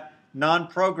that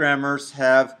non-programmers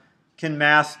can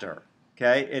master.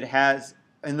 Okay? It has,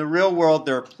 in the real world,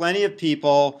 there are plenty of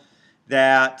people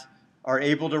that are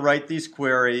able to write these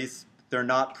queries. They're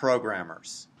not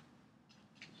programmers.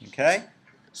 Okay?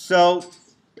 So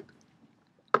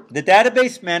the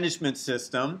database management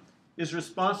system is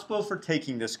responsible for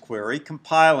taking this query,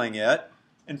 compiling it,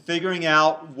 and figuring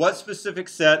out what specific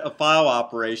set of file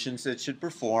operations it should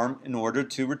perform in order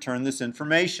to return this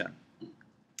information.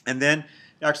 And then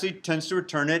it actually tends to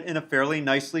return it in a fairly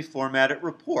nicely formatted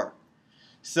report.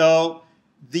 So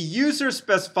the user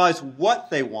specifies what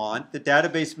they want. The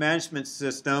database management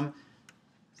system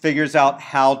figures out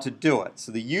how to do it.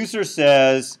 So the user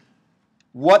says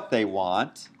what they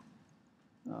want.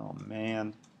 Oh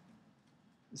man,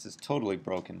 this is totally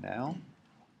broken now.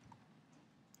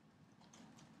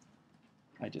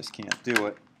 I just can't do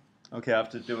it. Okay, I have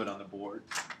to do it on the board.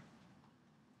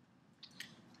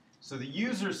 So the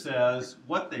user says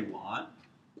what they want.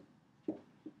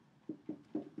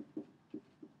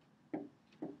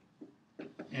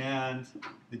 And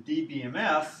the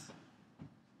DBMS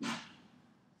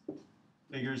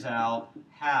figures out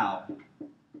how to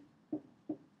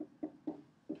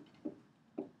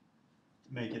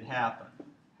make it happen,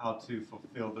 how to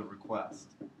fulfill the request.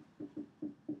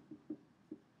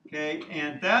 Okay,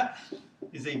 and that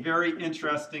is a very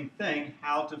interesting thing,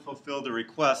 how to fulfill the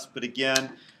request, but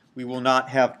again, we will not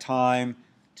have time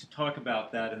to talk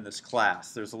about that in this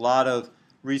class. There's a lot of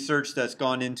research that's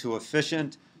gone into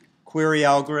efficient query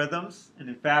algorithms, and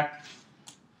in fact,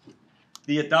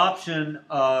 the adoption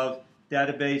of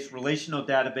relational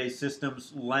database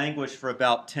systems languished for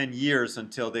about 10 years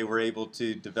until they were able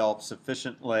to develop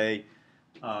sufficiently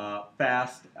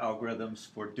fast algorithms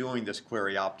for doing this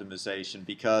query optimization,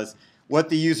 because what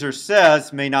the user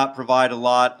says may not provide a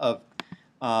lot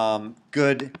of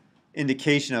good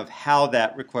indication of how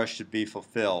that request should be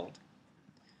fulfilled.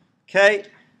 Okay,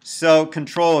 so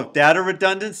control of data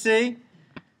redundancy.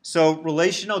 So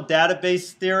relational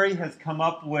database theory has come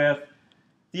up with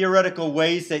theoretical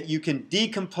ways that you can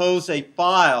decompose a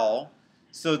file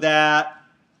so that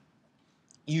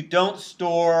you don't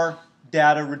store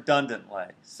data redundantly.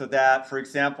 So that, for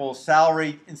example,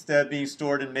 salary, instead of being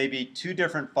stored in maybe 2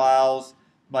 different files,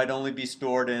 might only be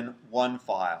stored in 1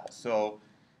 file. So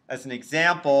as an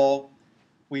example,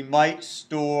 we might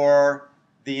store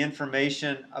the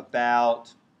information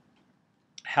about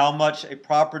how much a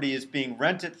property is being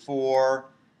rented for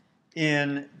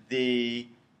in the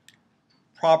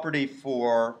property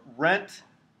for rent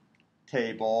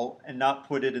table and not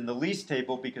put it in the lease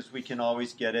table, because we can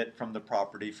always get it from the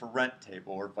property for rent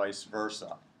table, or vice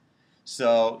versa.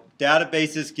 So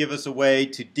databases give us a way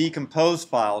to decompose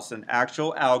files. An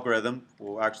actual algorithm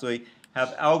will actually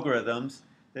have algorithms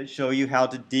that show you how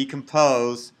to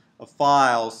decompose a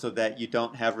file so that you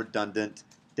don't have redundant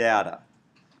data.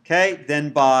 Okay,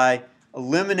 then by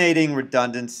eliminating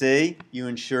redundancy, you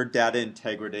ensure data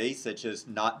integrity, such as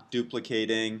not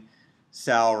duplicating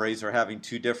salaries or having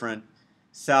 2 different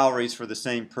salaries for the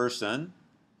same person.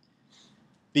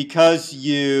 Because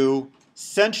you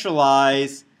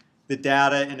centralize the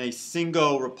data in a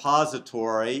single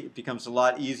repository, it becomes a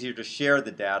lot easier to share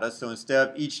the data. So instead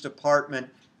of each department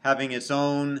having its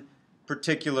own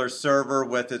particular server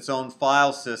with its own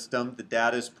file system, the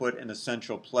data is put in a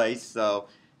central place. So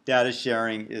data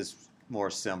sharing is more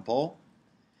simple.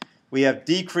 We have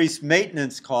decreased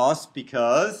maintenance costs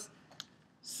because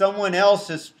someone else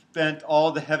has spent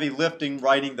all the heavy lifting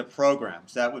writing the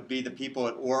programs. That would be the people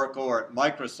at Oracle or at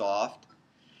Microsoft.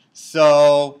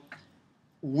 So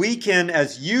we can,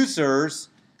 as users,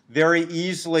 very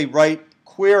easily write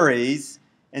queries,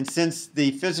 and since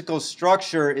the physical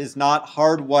structure is not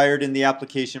hardwired in the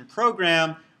application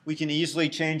program, we can easily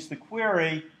change the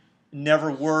query,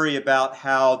 never worry about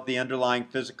how the underlying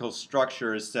physical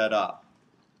structure is set up.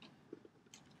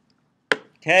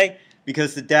 Okay,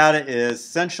 because the data is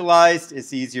centralized,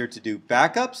 it's easier to do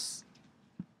backups.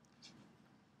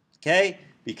 Okay,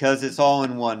 because it's all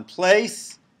in one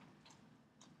place.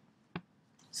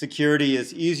 Security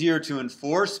is easier to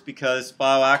enforce because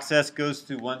file access goes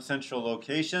to one central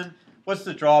location. What's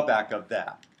the drawback of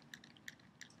that?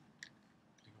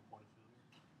 Single point of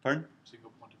failure. Pardon?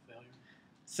 Single point of failure.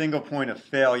 Single point of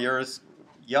failures.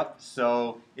 Yep.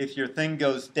 So if your thing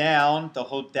goes down, the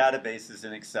whole database is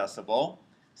inaccessible.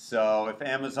 So if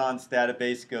Amazon's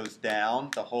database goes down,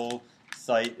 the whole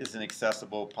site is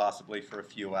inaccessible possibly for a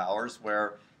few hours,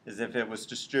 whereas if it was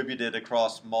distributed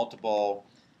across multiple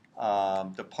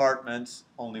departments,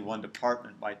 only one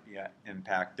department might be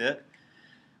impacted.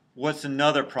 What's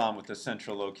another problem with the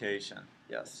central location?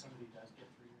 Yes? Somebody does get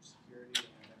through your security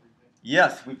and everything.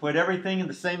 Yes, we put everything in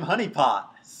the same honeypot.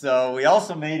 So we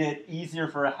also made it easier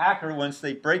for a hacker once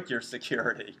they break your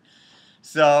security.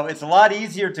 So it's a lot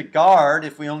easier to guard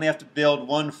if we only have to build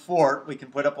one fort. We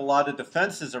can put up a lot of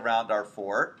defenses around our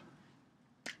fort.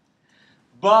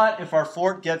 But if our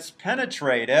fort gets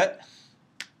penetrated,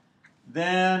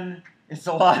 then it's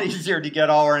a lot easier to get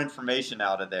all our information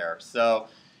out of there. So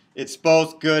it's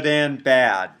both good and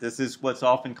bad. This is what's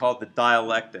often called the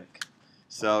dialectic.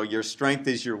 So your strength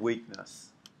is your weakness.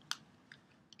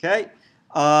 Okay?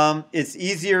 It's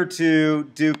easier to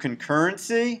do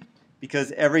concurrency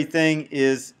because everything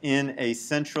is in a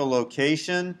central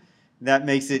location. That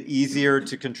makes it easier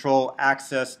to control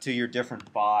access to your different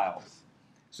files.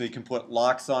 So you can put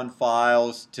locks on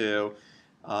files to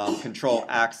control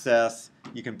access.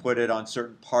 You can put it on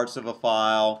certain parts of a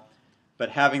file. But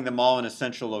having them all in a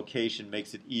central location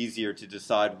makes it easier to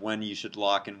decide when you should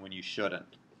lock and when you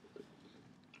shouldn't.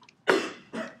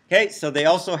 Okay, so they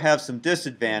also have some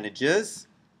disadvantages.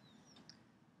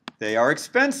 They are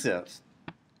expensive.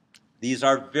 These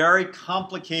are very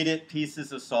complicated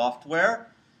pieces of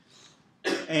software,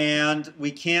 and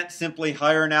we can't simply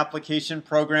hire an application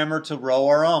programmer to row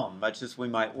our own. Much as we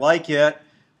might like it,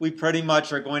 we pretty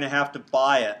much are going to have to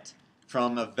buy it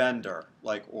from a vendor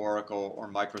like Oracle or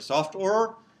Microsoft,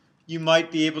 or you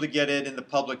might be able to get it in the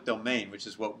public domain, which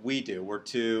is what we do. We're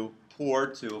too poor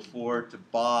to afford to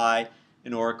buy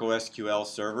an Oracle SQL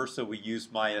server, so we use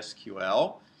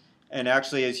MySQL. And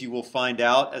actually, as you will find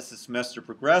out as the semester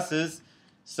progresses,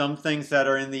 some things that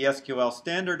are in the SQL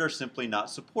standard are simply not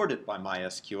supported by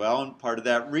MySQL, and part of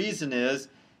that reason is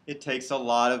it takes a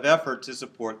lot of effort to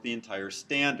support the entire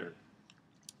standard.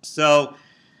 So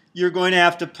you're going to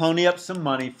have to pony up some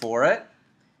money for it,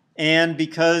 and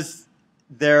because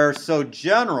they're so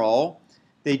general,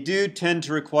 they do tend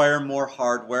to require more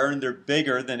hardware, and they're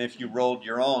bigger than if you rolled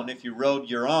your own. If you rolled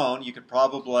your own, you could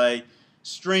probably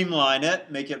streamline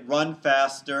it, make it run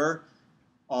faster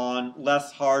on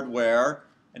less hardware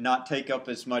and not take up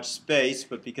as much space,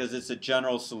 but because it's a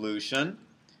general solution,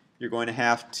 you're going to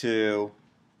have to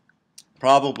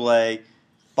probably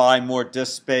buy more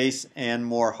disk space and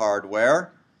more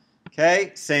hardware.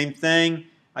 Okay, same thing.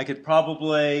 I could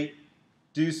probably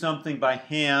do something by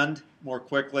hand more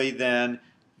quickly than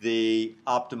the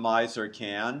optimizer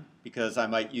can because I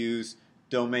might use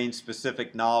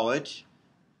domain-specific knowledge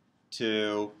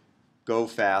to go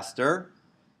faster.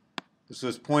 This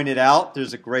was pointed out,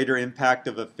 there's a greater impact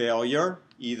of a failure,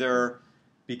 either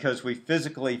because we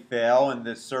physically fail and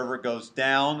the server goes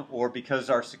down, or because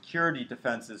our security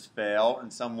defenses fail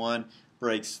and someone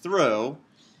breaks through.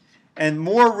 And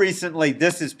more recently,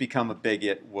 this has become a big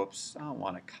whoops, I don't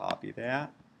want to copy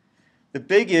that. The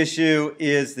big issue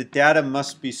is the data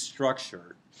must be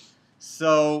structured.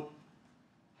 So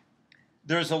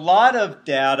there's a lot of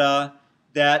data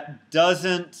that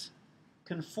doesn't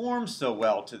conform so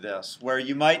well to this, where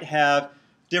you might have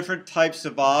different types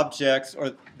of objects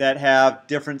or that have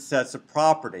different sets of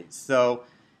properties. So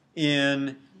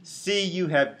in C, you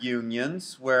have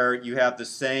unions, where you have the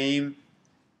same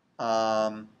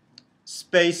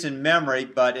space in memory,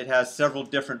 but it has several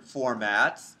different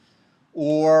formats.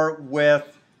 Or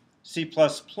with C++,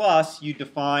 you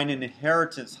define an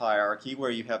inheritance hierarchy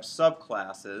where you have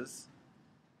subclasses,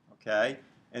 okay,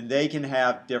 and they can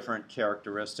have different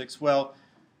characteristics. Well,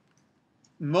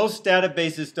 most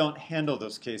databases don't handle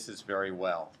those cases very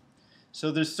well. So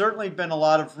there's certainly been a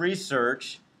lot of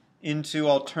research into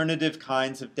alternative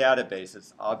kinds of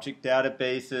databases. Object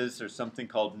databases, there's something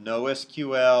called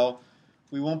NoSQL.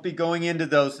 We won't be going into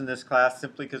those in this class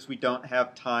simply because we don't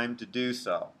have time to do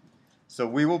so. So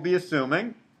we will be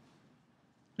assuming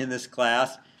in this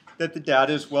class that the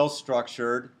data is well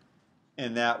structured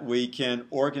and that we can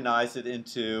organize it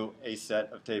into a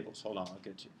set of tables. Hold on, I'll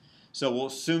get you. So we'll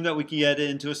assume that we can get it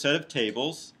into a set of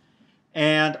tables.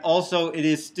 And also, it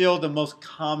is still the most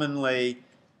commonly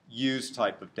used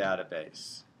type of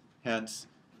database. Hence,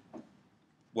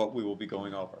 what we will be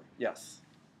going over. Yes?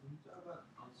 When you talk about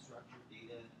unstructured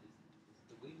data, is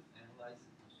the way to analyze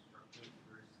it structured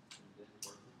first and then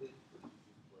work with it, or you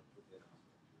just work with it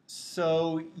unstructured?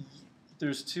 So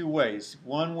there's two ways.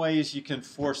 One way is you can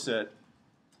force it.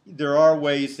 There are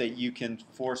ways that you can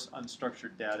force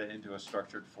unstructured data into a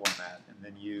structured format and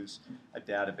then use a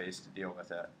database to deal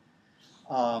with it.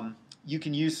 You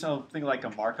can use something like a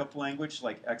markup language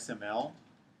like XML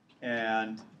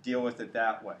and deal with it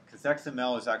that way, because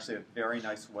XML is actually a very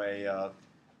nice way of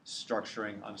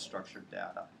structuring unstructured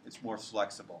data. It's more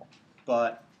flexible,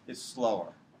 but it's slower.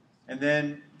 And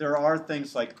then there are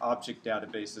things like object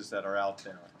databases that are out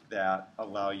there that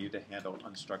allow you to handle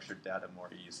unstructured data more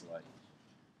easily.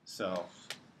 So,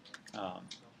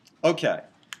 okay.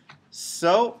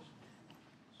 So,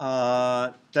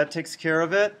 that takes care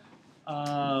of it.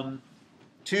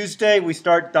 Tuesday, we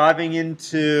start diving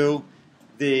into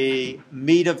the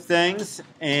meat of things.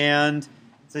 And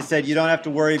as I said, you don't have to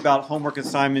worry about homework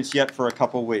assignments yet for a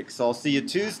couple weeks. So I'll see you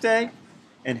Tuesday,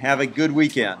 and have a good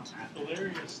weekend.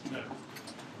 Hilarious note.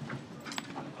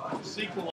 SQL